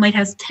 Northern Light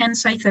has 10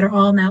 sites that are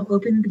all now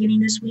open beginning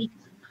this week.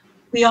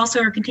 We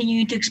also are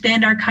continuing to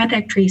expand our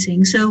contact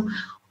tracing. So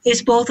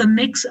it's both a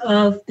mix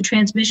of the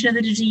transmission of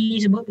the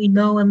disease and what we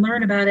know and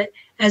learn about it,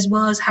 as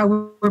well as how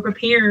we're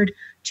prepared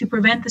to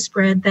prevent the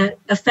spread that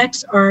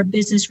affects our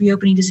business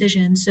reopening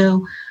decisions.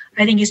 So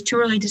I think it's too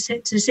early to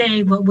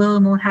say what will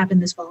and won't happen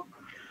this fall.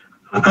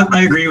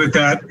 I agree with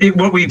that.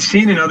 What we've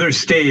seen in other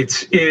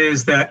states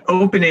is that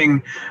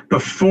opening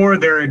before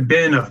there had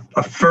been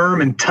a firm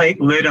and tight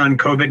lid on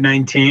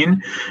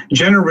COVID-19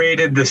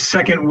 generated the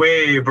second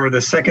wave or the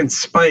second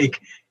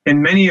spike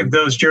in many of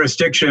those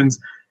jurisdictions.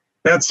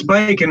 That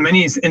spike in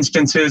many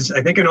instances,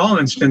 I think in all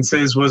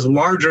instances, was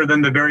larger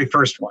than the very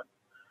first one.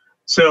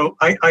 So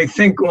I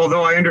think,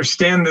 although I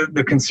understand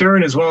the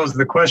concern as well as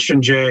the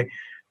question, Jay,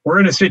 we're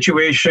in a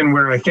situation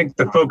where I think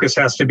the focus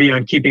has to be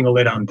on keeping a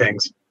lid on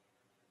things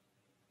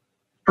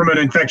from an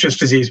infectious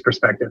disease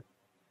perspective.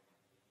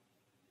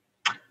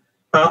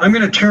 I'm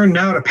going to turn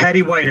now to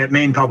Patty White at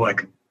Maine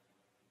Public.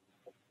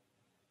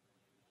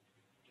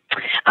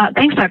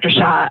 Thanks, Dr.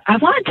 Shah. I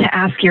wanted to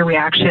ask your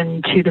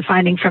reaction to the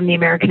finding from the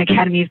American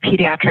Academy of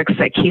Pediatrics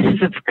that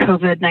cases of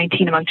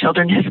COVID-19 among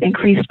children has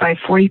increased by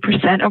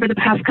 40% over the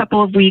past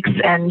couple of weeks.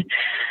 And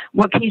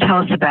what can you tell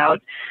us about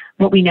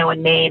what we know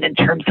in Maine in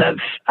terms of,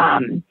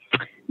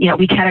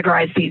 we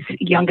categorize these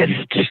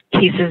youngest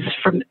cases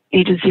from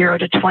ages 0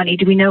 to 20.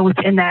 Do we know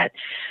within that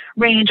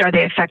range, are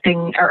they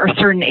affecting, or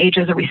certain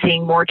ages, are we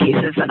seeing more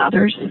cases than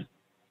others?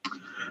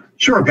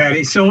 Sure,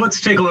 Patty. So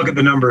let's take a look at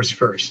the numbers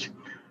first.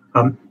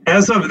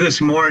 As of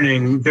this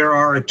morning, there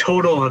are a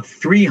total of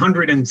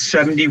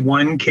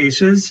 371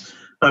 cases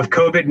of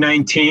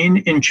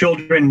COVID-19 in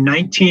children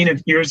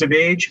 19 years of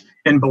age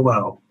and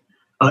below.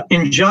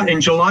 In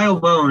July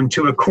alone,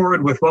 to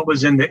accord with what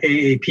was in the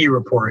AAP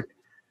report,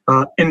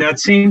 in that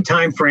same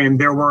time frame,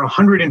 there were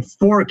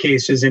 104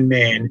 cases in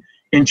Maine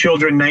in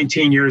children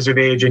 19 years of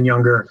age and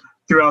younger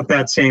throughout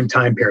that same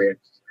time period.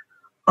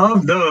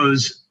 Of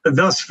those,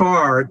 thus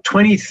far,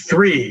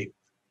 23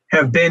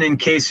 have been in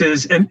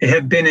cases and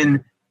have been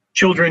in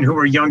children who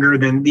were younger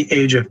than the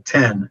age of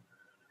 10.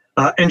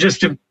 And just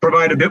to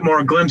provide a bit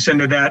more glimpse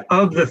into that,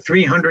 of the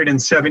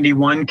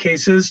 371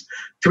 cases,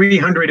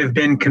 300 have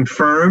been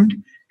confirmed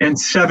and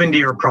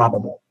 70 are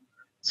probable.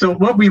 So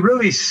what we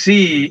really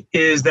see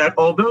is that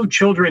although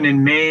children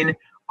in Maine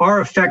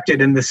are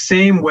affected in the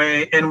same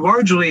way and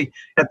largely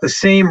at the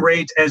same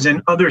rate as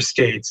in other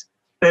states,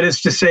 that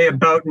is to say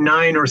about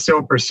 9% or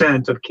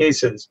so of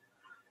cases,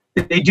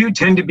 they do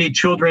tend to be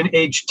children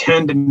aged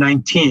 10 to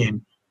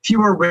 19,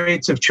 fewer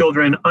rates of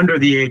children under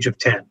the age of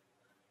 10.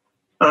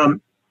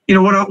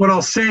 What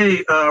I'll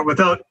say,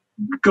 without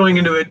going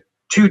into it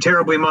too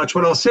terribly much,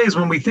 what I'll say is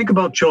when we think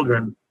about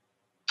children,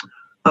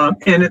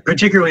 and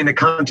particularly in the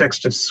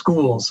context of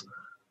schools,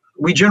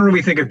 we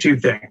generally think of two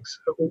things.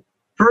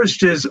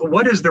 First is,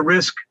 what is the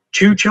risk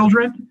to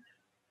children?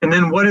 And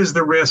then what is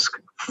the risk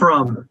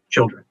from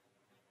children?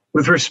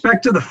 With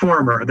respect to the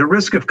former, the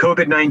risk of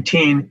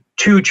COVID-19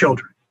 to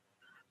children,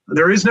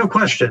 there is no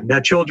question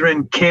that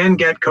children can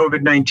get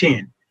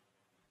COVID-19.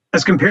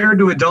 As compared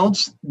to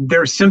adults,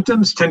 their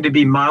symptoms tend to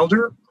be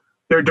milder,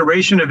 their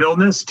duration of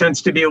illness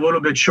tends to be a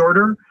little bit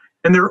shorter,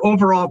 and their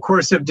overall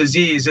course of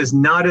disease is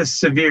not as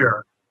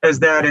severe as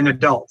that in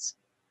adults.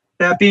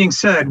 That being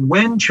said,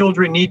 when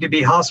children need to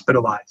be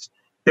hospitalized,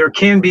 there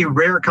can be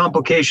rare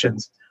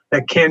complications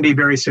that can be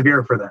very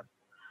severe for them.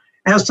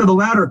 As to the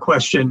latter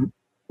question,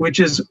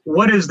 which is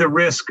what is the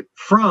risk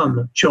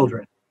from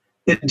children?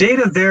 The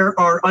data there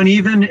are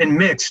uneven and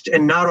mixed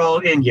and not all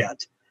in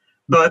yet.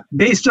 But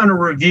based on a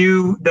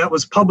review that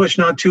was published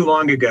not too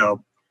long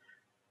ago,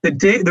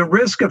 the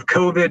risk of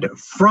COVID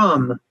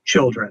from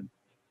children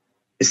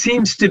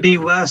seems to be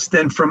less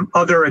than from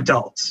other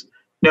adults.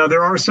 Now,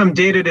 there are some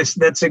data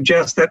that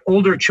suggest that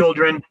older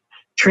children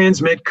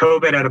transmit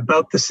COVID at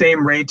about the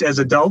same rate as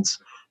adults,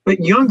 but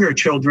younger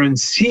children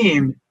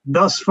seem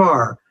thus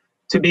far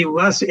to be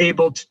less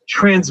able to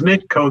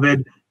transmit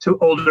COVID to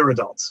older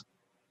adults.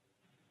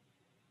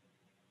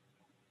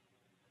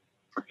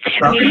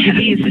 There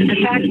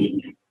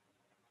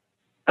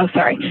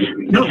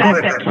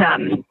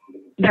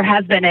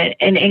has been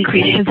an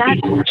increase. Does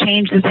that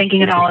change the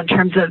thinking at all in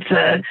terms of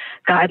the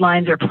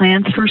guidelines or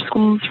plans for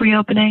schools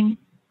reopening?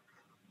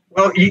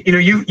 Well,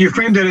 you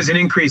framed it as an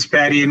increase,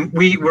 Patty, and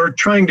we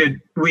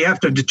have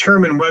to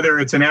determine whether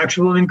it's an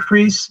actual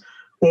increase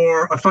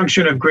or a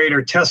function of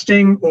greater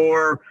testing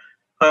or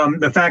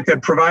the fact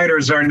that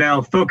providers are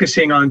now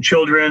focusing on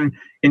children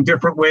in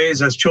different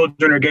ways as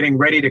children are getting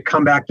ready to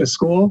come back to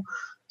school.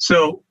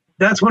 So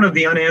that's one of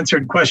the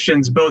unanswered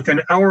questions, both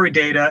in our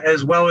data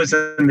as well as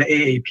in the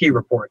AAP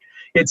report.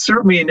 It's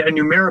certainly a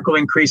numerical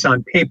increase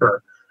on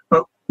paper,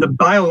 but the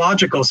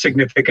biological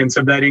significance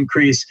of that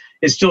increase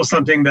is still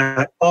something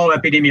that all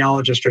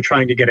epidemiologists are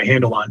trying to get a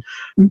handle on.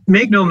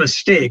 Make no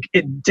mistake,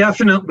 it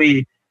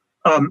definitely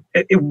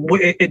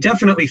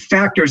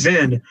factors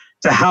in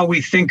to how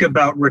we think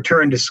about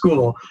return to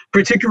school,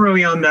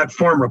 particularly on that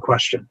former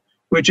question,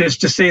 which is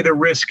to say the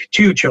risk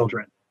to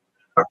children.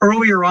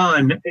 Earlier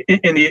on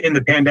in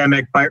the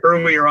pandemic, by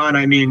earlier on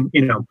I mean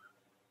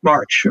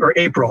March or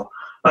April,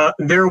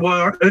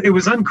 it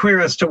was unclear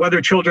as to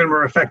whether children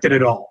were affected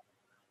at all.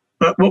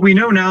 But what we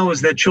know now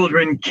is that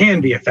children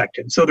can be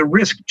affected. So the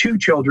risk to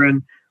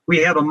children, we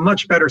have a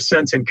much better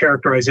sense and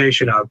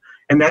characterization of,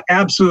 and that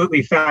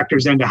absolutely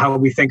factors into how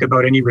we think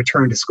about any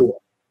return to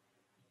school.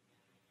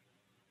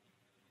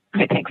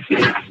 Okay, thanks.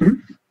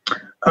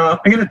 I'm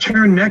going to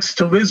turn next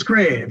to Liz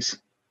Graves.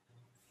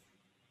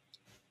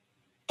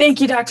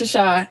 Thank you, Dr.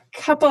 Shah. A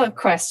couple of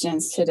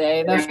questions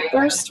today. The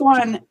first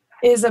one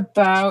is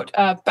about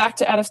back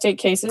to out-of-state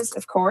cases,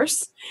 of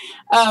course.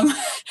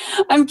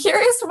 I'm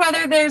curious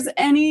whether there's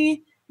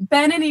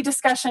been any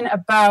discussion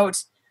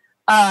about,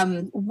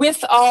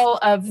 with all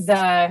of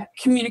the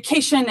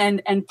communication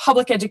and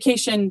public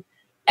education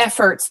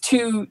efforts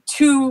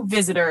to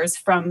visitors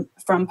from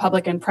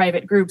public and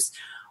private groups,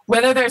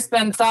 whether there's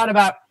been thought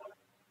about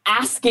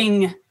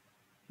asking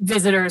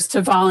visitors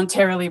to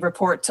voluntarily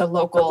report to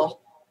local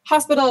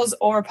hospitals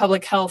or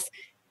public health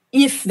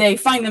if they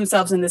find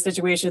themselves in the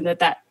situation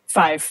that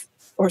 5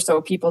 or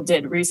so people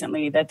did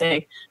recently, that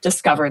they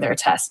discover their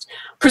test.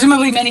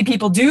 Presumably many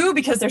people do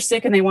because they're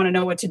sick and they want to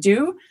know what to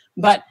do.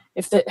 But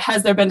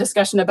has there been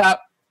discussion about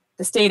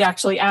the state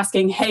actually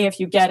asking, hey, if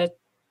you get a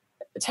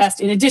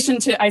test, in addition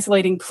to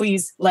isolating,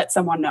 please let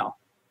someone know?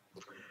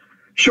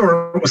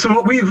 Sure. So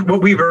what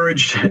we've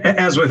urged,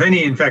 as with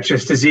any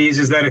infectious disease,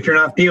 is that if you're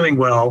not feeling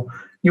well,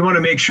 you want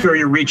to make sure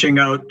you're reaching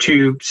out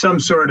to some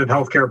sort of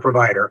healthcare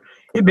provider.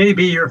 It may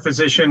be your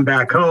physician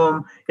back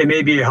home. It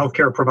may be a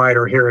healthcare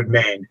provider here in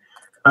Maine.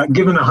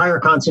 Given the higher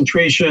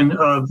concentration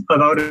of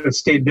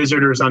out-of-state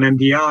visitors on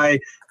MDI,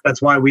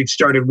 that's why we've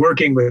started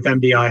working with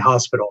MDI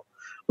Hospital.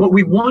 What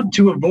we want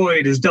to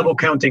avoid is double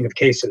counting of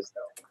cases,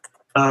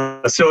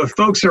 though. So if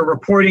folks are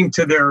reporting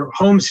to their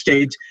home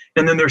state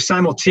and then they're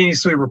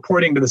simultaneously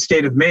reporting to the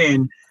state of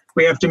Maine,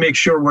 we have to make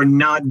sure we're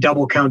not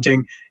double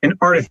counting and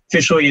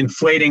artificially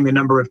inflating the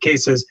number of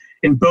cases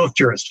in both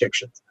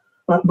jurisdictions.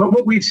 But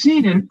what we've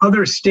seen in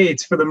other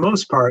states, for the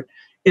most part,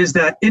 is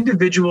that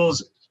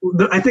individuals,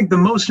 I think the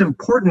most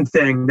important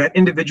thing that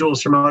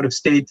individuals from out of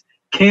state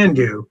can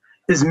do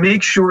is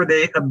make sure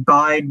they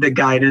abide the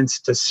guidance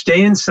to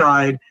stay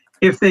inside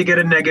if they get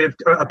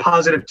a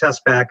positive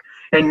test back,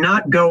 and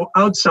not go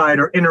outside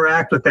or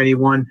interact with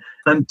anyone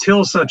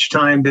until such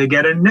time they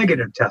get a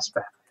negative test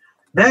back.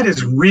 That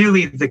is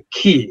really the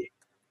key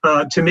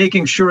to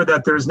making sure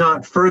that there's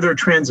not further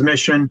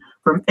transmission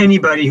from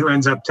anybody who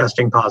ends up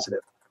testing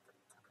positive.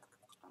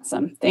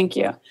 Awesome, thank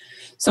you.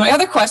 So my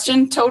other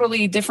question,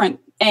 totally different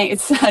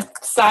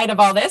side of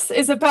all this,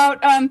 is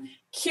about,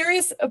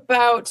 curious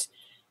about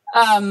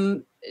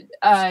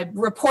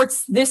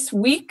reports this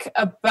week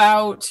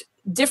about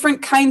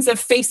different kinds of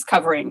face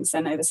coverings.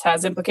 And this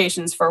has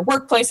implications for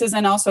workplaces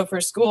and also for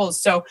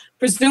schools. So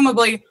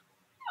presumably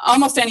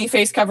almost any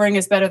face covering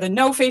is better than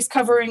no face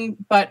covering,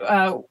 but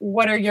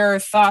what are your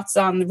thoughts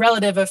on the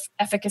relative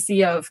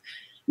efficacy of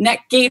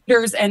neck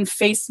gaiters and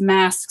face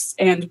masks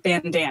and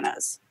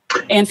bandanas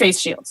and face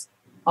shields?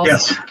 Also.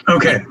 Yes.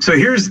 Okay. So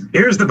here's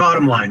the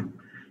bottom line.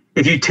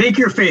 If you take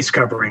your face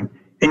covering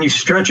and you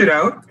stretch it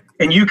out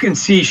and you can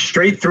see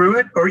straight through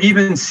it or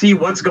even see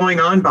what's going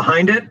on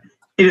behind it,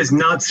 it is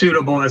not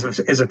suitable as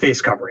a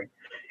face covering.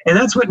 And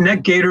that's what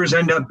neck gaiters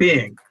end up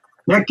being.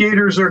 Neck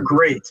gaiters are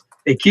great.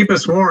 They keep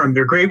us warm.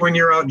 They're great when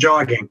you're out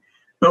jogging.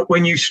 But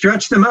when you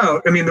stretch them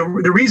out, I mean,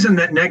 the reason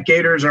that neck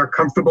gaiters are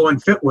comfortable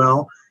and fit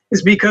well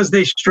is because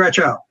they stretch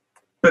out.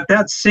 But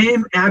that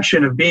same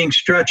action of being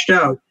stretched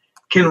out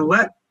can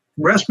let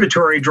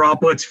respiratory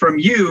droplets from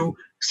you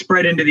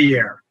spread into the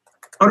air,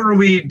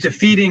 utterly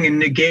defeating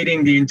and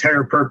negating the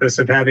entire purpose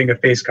of having a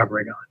face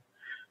covering on.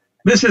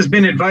 This has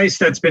been advice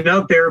that's been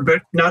out there,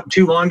 but not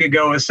too long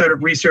ago, a set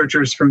of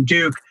researchers from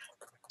Duke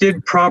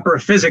did proper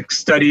physics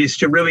studies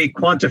to really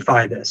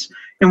quantify this.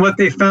 And what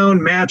they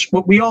found matched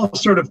what we all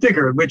sort of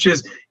figured, which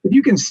is if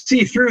you can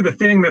see through the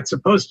thing that's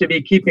supposed to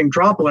be keeping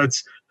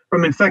droplets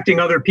from infecting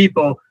other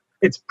people,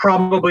 it's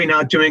probably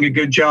not doing a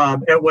good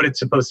job at what it's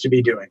supposed to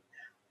be doing.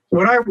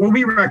 What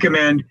we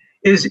recommend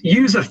is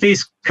use a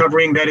face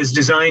covering that is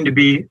designed to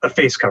be a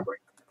face covering.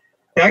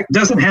 That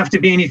doesn't have to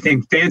be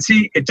anything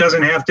fancy. It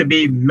doesn't have to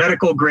be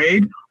medical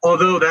grade,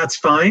 although that's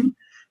fine.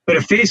 But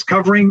a face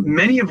covering,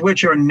 many of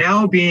which are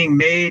now being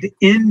made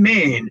in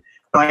Maine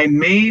by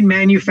Maine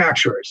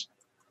manufacturers,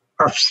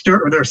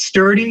 they're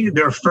sturdy,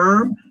 they're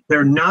firm,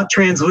 they're not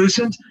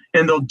translucent,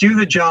 and they'll do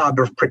the job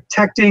of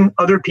protecting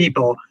other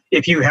people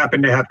if you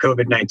happen to have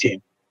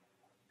COVID-19.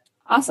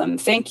 Awesome,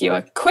 thank you.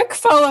 A quick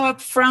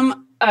follow-up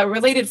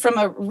related from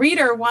a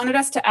reader wanted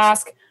us to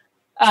ask,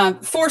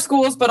 for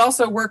schools, but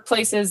also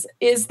workplaces,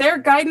 is there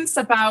guidance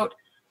about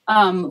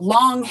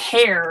long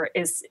hair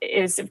is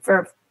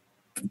for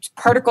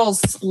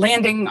particles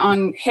landing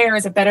on hair?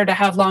 Is it better to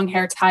have long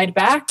hair tied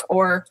back,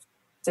 or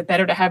is it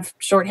better to have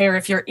short hair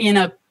if you're in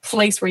a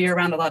place where you're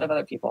around a lot of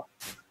other people?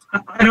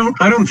 I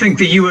don't think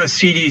the US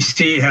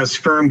CDC has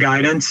firm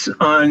guidance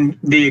on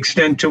the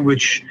extent to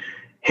which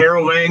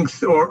hair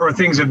length or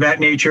things of that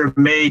nature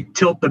may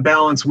tilt the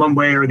balance one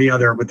way or the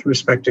other with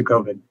respect to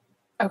COVID.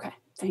 Okay,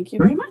 thank you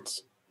very much.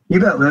 You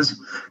bet, Liz.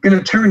 Going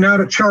to turn now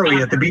to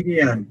Charlie at the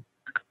BDN.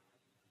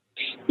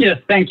 Yes,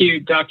 thank you,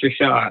 Dr.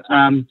 Shah.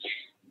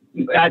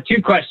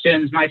 Two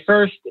questions. My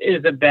first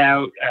is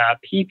about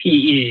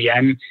PPE.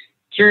 I'm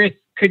curious,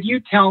 could you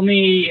tell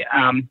me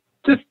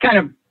just kind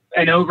of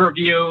an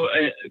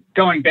overview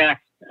going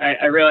back?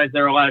 I realize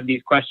there are a lot of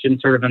these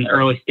questions sort of in the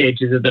early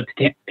stages of the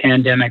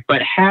pandemic,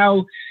 but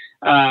how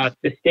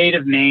the state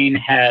of Maine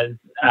has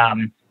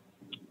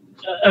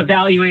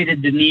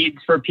evaluated the needs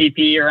for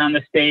PPE around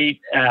the state,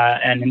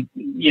 and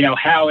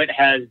how it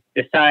has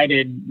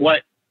decided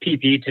what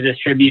PPE to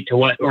distribute to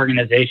what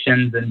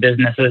organizations and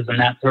businesses and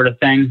that sort of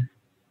thing.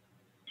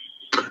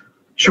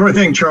 Sure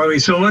thing, Charlie.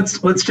 So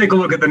let's take a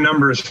look at the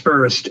numbers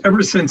first.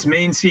 Ever since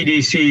Maine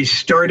CDC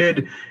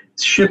started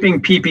shipping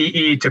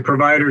PPE to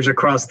providers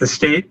across the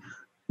state,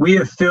 we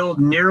have filled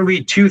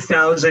nearly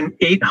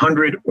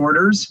 2,800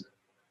 orders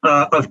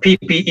of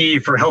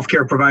PPE for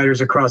healthcare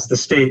providers across the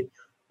state.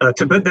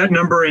 To put that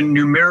number in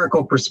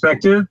numerical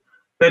perspective,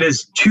 that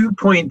is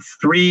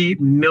 2.3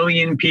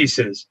 million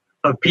pieces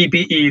of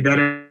PPE that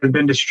have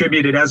been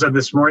distributed as of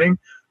this morning.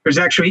 There's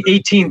actually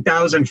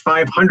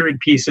 18,500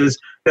 pieces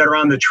that are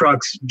on the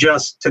trucks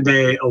just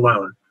today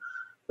alone.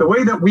 The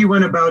way that we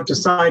went about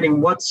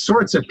deciding what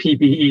sorts of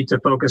PPE to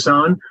focus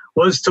on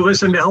was to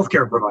listen to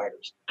healthcare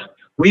providers.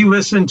 We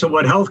listened to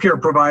what healthcare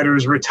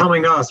providers were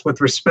telling us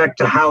with respect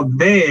to how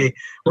they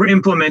were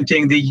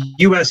implementing the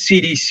US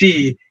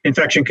CDC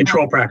infection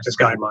control practice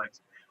guidelines.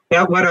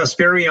 That led us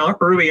very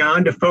early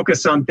on to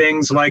focus on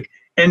things like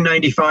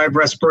N95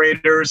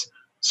 respirators,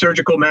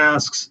 surgical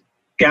masks,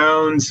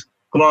 gowns,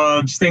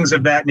 gloves, things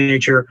of that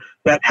nature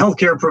that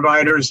healthcare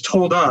providers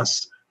told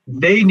us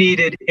they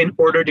needed in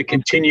order to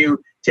continue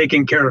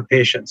taking care of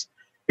patients.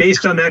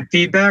 Based on that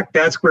feedback,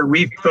 that's where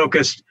we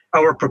focused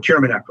our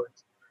procurement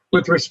efforts.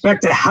 With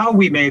respect to how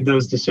we made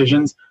those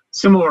decisions,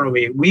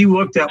 similarly, we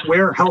looked at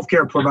where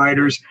healthcare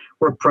providers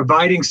were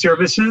providing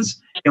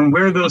services and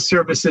where those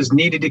services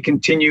needed to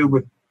continue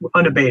with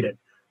unabated.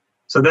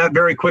 So that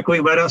very quickly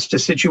led us to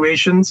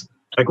situations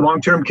like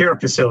long-term care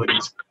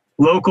facilities,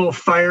 local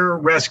fire,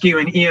 rescue,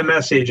 and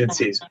EMS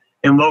agencies,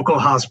 and local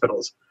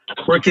hospitals.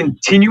 We're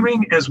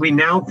continuing, as we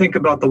now think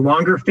about the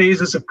longer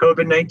phases of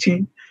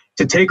COVID-19,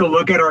 to take a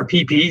look at our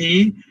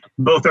PPE,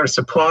 both our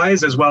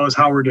supplies as well as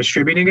how we're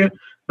distributing it.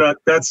 But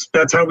that's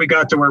how we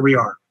got to where we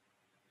are.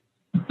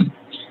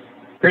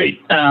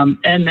 Great.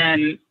 And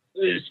then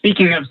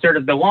speaking of sort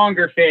of the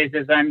longer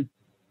phases,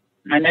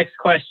 my next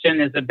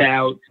question is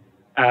about,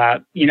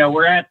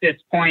 we're at this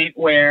point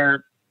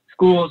where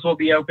schools will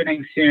be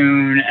opening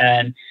soon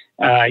and,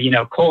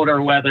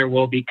 colder weather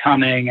will be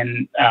coming.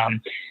 And,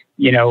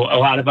 a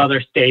lot of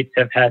other states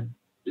have had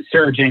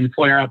surging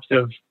flare-ups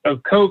of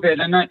COVID.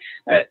 And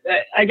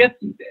I guess,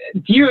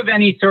 do you have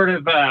any sort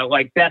of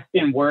best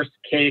and worst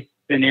case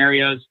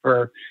scenarios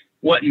for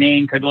what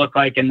Maine could look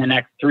like in the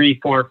next 3,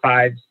 4,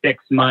 5,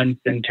 6 months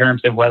in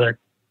terms of whether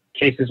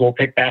cases will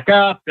pick back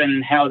up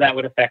and how that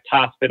would affect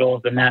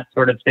hospitals and that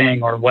sort of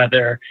thing, or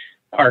whether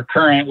our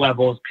current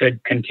levels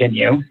could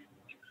continue?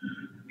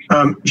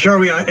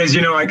 Charlie, as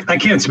you know, I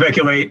can't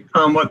speculate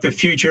on what the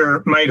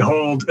future might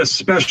hold,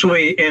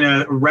 especially in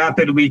a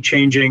rapidly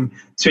changing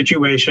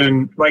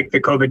situation like the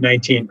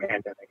COVID-19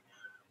 pandemic.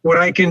 What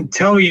I can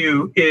tell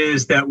you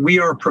is that we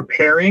are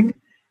preparing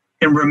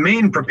and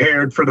remain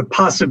prepared for the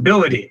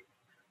possibility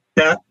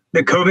that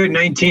the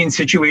COVID-19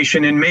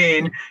 situation in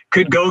Maine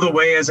could go the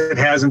way as it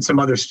has in some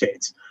other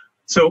states.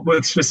 So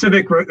with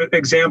specific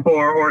example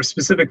or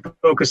specific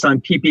focus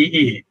on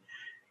PPE,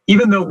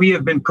 even though we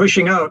have been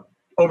pushing out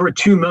over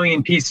 2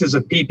 million pieces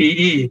of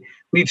PPE,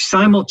 we've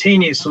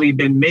simultaneously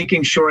been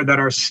making sure that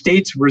our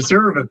state's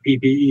reserve of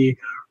PPE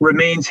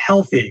remains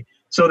healthy,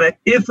 so that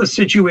if a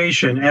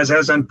situation, as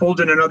has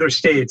unfolded in other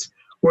states,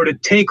 were to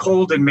take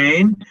hold in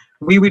Maine,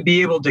 we would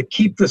be able to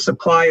keep the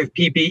supply of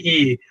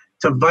PPE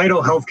to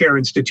vital healthcare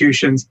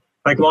institutions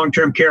like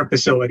long-term care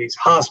facilities,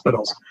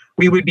 hospitals.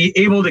 We would be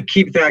able to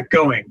keep that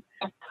going.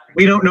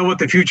 We don't know what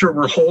the future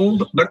will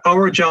hold, but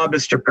our job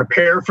is to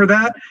prepare for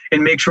that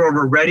and make sure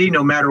we're ready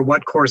no matter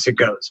what course it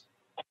goes.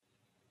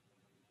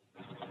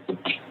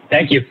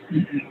 Thank you.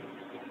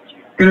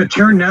 Going to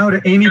turn now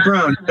to Amy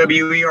Brown,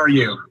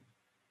 WERU.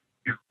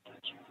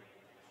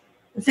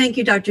 Thank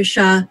you, Dr.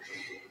 Shah.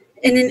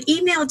 In an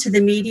email to the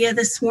media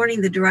this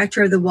morning, the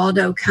director of the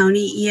Waldo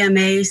County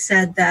EMA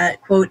said that,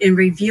 quote, in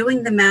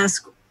reviewing the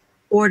mask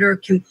order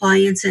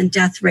compliance and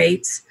death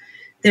rates,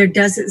 there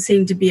doesn't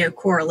seem to be a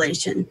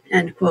correlation,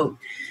 end quote.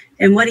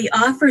 And what he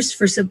offers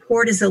for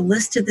support is a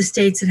list of the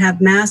states that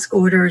have mask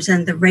orders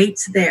and the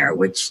rates there,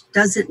 which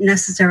doesn't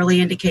necessarily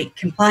indicate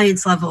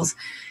compliance levels.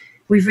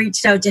 We've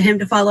reached out to him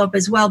to follow up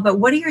as well, but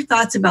what are your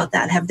thoughts about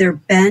that? Have there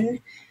been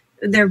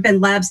there have been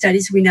lab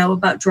studies we know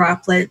about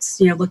droplets,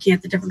 looking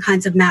at the different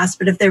kinds of masks,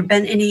 but have there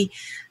been any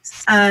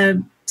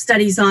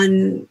studies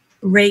on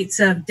rates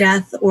of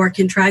death or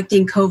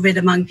contracting COVID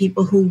among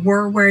people who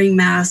were wearing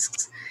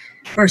masks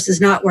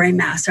versus not wearing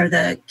masks? Are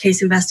the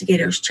case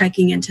investigators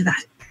checking into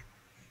that?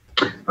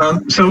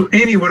 So,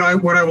 Amy, what I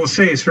will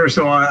say is, first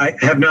of all, I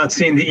have not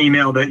seen the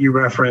email that you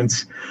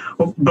reference.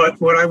 But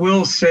what I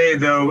will say,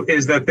 though,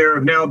 is that there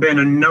have now been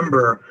a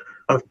number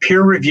of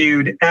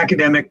peer-reviewed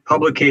academic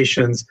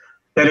publications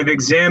that have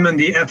examined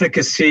the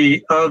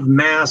efficacy of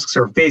masks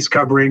or face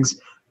coverings,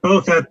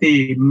 both at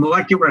the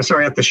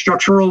at the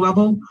structural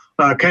level,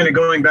 kind of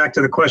going back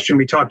to the question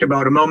we talked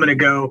about a moment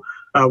ago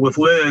with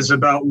Liz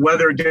about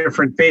whether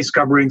different face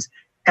coverings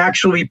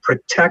actually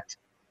protect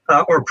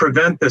or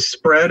prevent the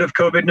spread of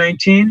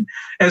COVID-19,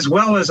 as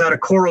well as at a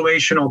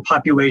correlational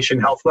population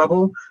health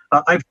level.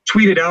 I've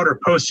tweeted out or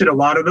posted a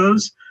lot of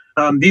those.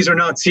 These are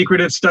not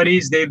secretive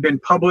studies. They've been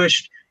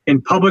published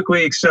in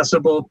publicly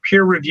accessible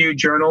peer-reviewed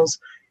journals,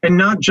 and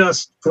not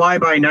just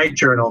fly-by-night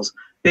journals.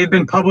 They've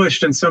been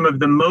published in some of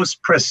the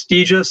most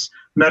prestigious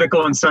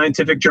medical and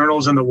scientific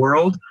journals in the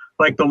world,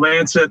 like the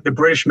Lancet, the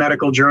British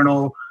Medical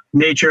Journal,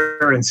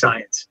 Nature, and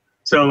Science.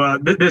 So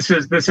this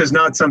is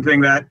not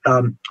something that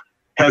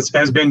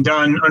has been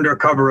done under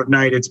cover of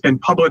night. It's been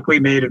publicly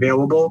made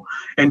available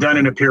and done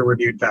in a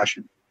peer-reviewed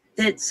fashion.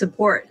 That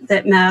support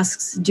that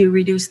masks do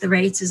reduce the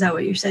rates. Is that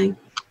what you're saying?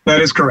 That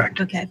is correct.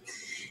 Okay.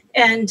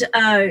 And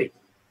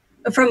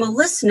from a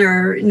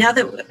listener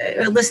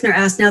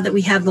asked, now that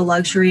we have the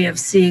luxury of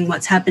seeing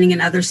what's happening in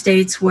other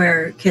states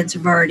where kids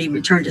have already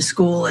returned to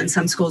school and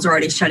some schools are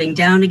already shutting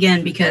down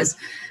again because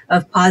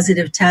of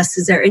positive tests,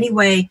 is there any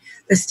way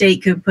the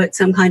state could put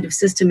some kind of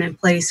system in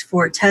place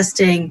for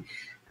testing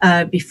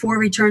before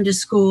return to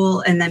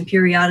school and then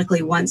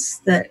periodically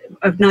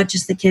of not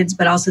just the kids,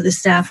 but also the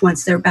staff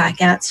once they're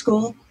back at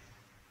school?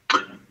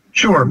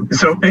 Sure.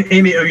 So,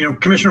 Amy,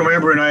 Commissioner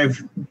Lambrew and I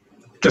have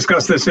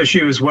discussed this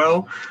issue as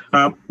well.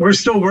 We're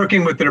still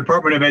working with the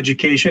Department of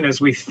Education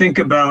as we think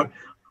about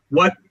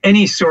what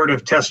any sort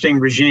of testing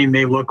regime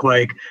may look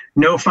like.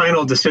 No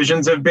final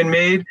decisions have been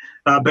made,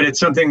 but it's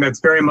something that's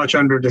very much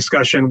under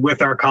discussion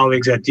with our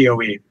colleagues at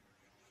DOE.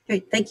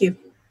 Great, thank you.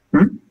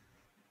 Mm-hmm.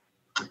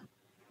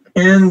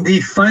 And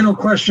the final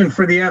question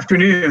for the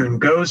afternoon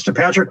goes to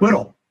Patrick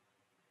Whittle.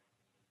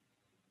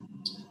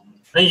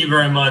 Thank you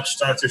very much,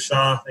 Dr.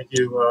 Shah. Thank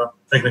you for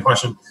taking the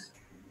question.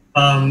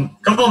 A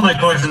couple of my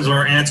questions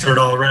were answered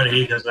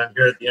already because I'm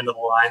here at the end of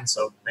the line,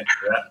 so thank you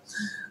for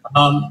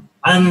that.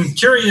 I'm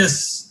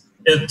curious,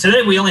 if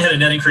today we only had a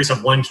net increase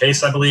of one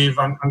case, I believe.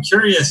 I'm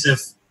curious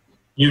if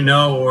you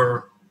know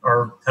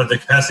or have the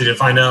capacity to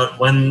find out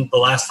when the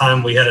last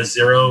time we had a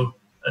 0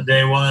 a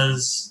day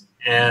was,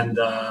 and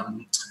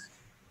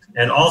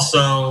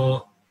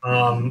also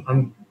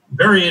I'm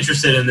very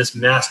interested in this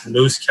masked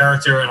moose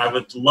character, and I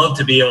would love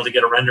to be able to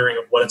get a rendering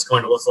of what it's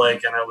going to look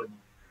like, and I would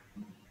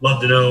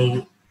love to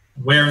know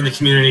where in the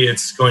community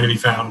it's going to be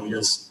found,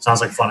 because it sounds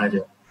like a fun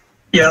idea.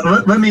 Yeah,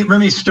 let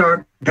me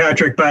start,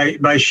 Patrick,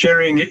 by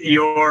sharing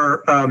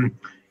your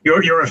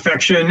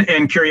affection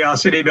and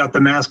curiosity about the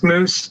masked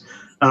moose.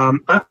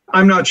 I'm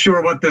not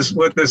sure what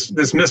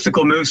this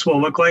mystical moose will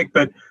look like,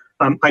 but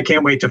I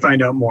can't wait to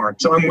find out more.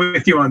 So I'm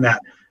with you on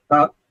that.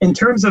 In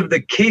terms of the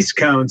case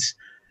counts,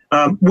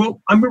 we're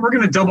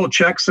going to double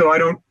check so I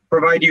don't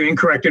provide you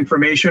incorrect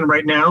information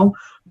right now.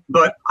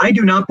 But I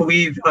do not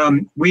believe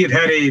we have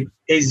had a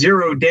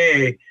 0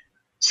 day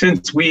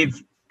since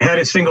we've had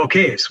a single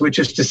case, which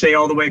is to say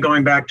all the way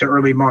going back to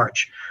early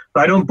March.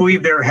 I don't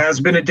believe there has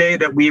been a day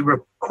that we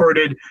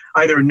recorded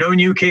either no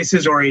new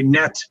cases or a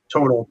net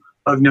total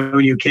of no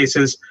new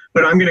cases.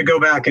 But I'm going to go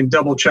back and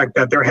double check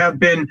that. There have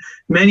been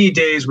many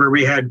days where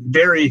we had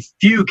very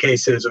few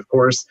cases, of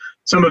course.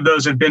 Some of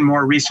those have been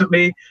more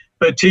recently.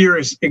 But to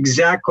your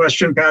exact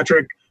question,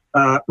 Patrick,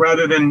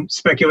 rather than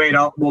speculate,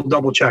 we'll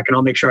double check and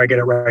I'll make sure I get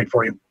it right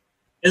for you.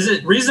 Is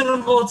it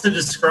reasonable to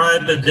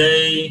describe a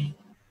day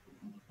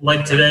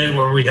like today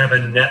where we have a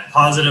net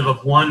positive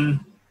of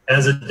 1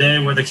 as a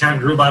day where the count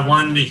grew by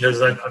 1?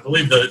 Because I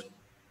believe the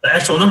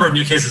actual number of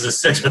new cases is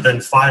 6, but then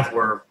 5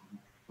 were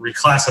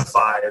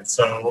reclassified.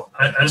 So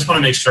I just want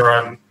to make sure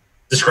I'm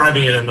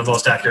describing it in the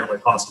most accurate way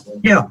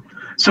possible. Yeah.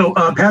 So,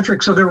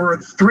 Patrick, so there were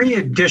 3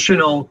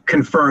 additional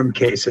confirmed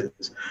cases,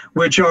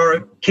 which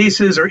are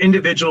cases or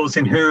individuals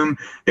in whom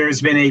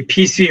there's been a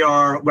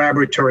PCR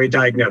laboratory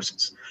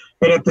diagnosis.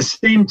 But at the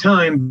same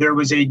time, there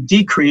was a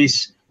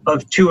decrease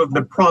of 2 of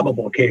the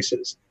probable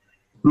cases.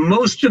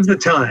 Most of the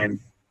time,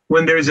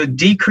 when there's a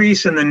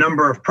decrease in the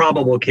number of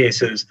probable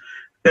cases,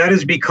 that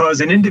is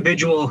because an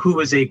individual who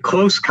was a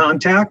close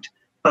contact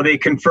of a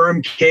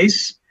confirmed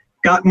case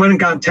went and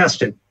got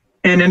tested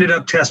and ended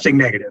up testing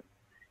negative.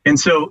 And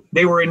so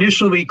they were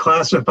initially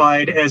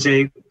classified as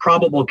a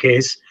probable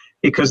case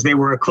because they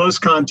were a close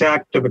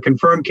contact of a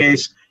confirmed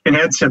case and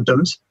had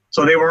symptoms.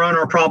 So they were on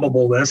our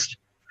probable list.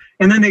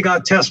 And then they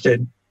got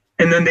tested,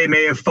 and then they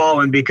may have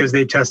fallen because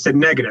they tested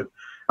negative.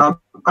 I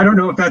don't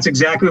know if that's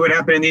exactly what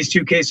happened in these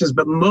 2 cases,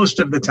 but most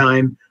of the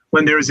time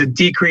when there's a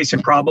decrease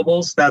in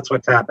probables, that's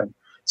what's happened.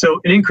 So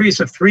an increase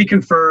of 3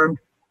 confirmed,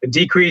 a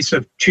decrease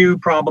of 2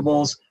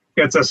 probables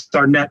gets us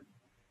our net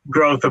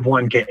growth of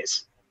 1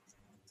 case.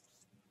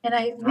 And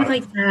I would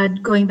like to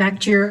add, going back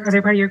to your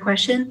other part of your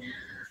question,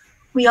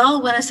 we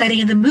all want a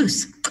sighting of the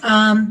moose.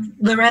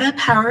 Loretta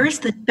Powers,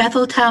 the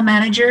Bethel town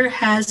manager,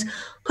 has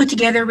put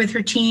together with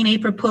her team a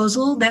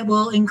proposal that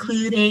will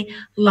include a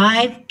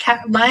live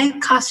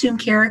costume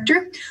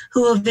character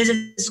who will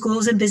visit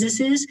schools and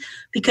businesses,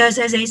 because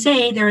as they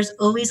say, there is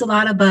always a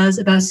lot of buzz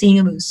about seeing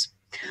a moose.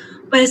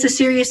 But it's a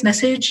serious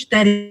message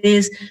that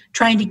is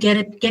trying to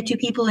get to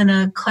people in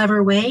a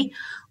clever way,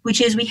 which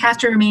is we have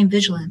to remain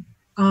vigilant.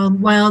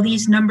 While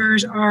these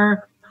numbers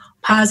are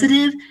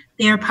positive,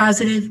 they are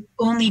positive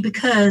only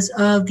because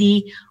of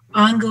the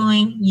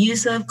ongoing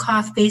use of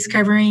cloth face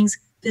coverings,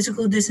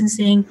 physical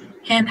distancing,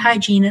 hand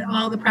hygiene, and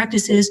all the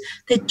practices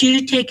that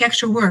do take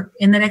extra work.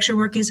 And that extra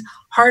work is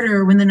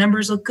harder when the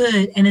numbers look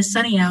good and it's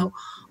sunny out,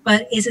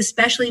 but is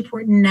especially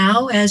important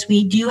now as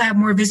we do have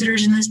more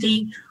visitors in the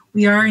state.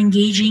 We are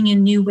engaging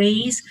in new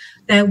ways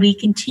that we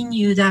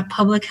continue that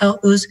public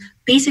health, those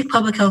basic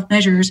public health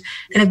measures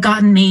that have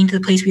gotten Maine to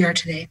the place we are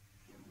today.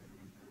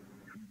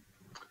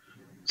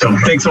 So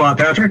thanks a lot,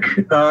 Patrick.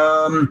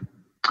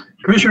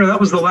 Commissioner, that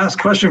was the last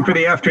question for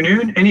the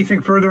afternoon.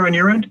 Anything further on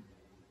your end?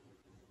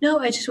 No,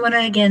 I just want to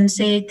again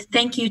say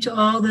thank you to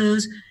all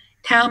those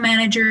town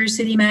managers,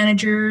 city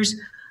managers,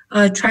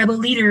 tribal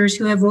leaders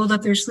who have rolled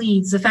up their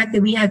sleeves. The fact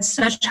that we had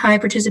such high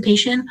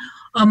participation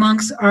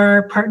amongst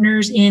our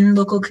partners in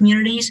local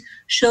communities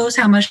shows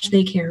how much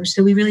they care.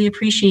 So we really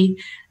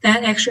appreciate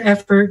that extra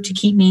effort to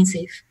keep Maine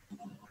safe.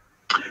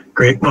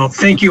 Great. Well,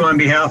 thank you on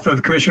behalf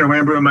of Commissioner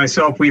Lambrew and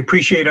myself. We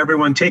appreciate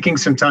everyone taking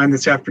some time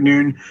this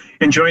afternoon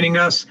and joining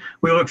us.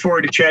 We look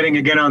forward to chatting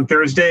again on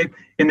Thursday.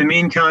 In the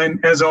meantime,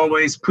 as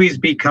always, please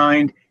be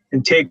kind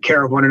and take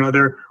care of one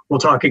another.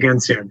 We'll talk again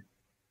soon.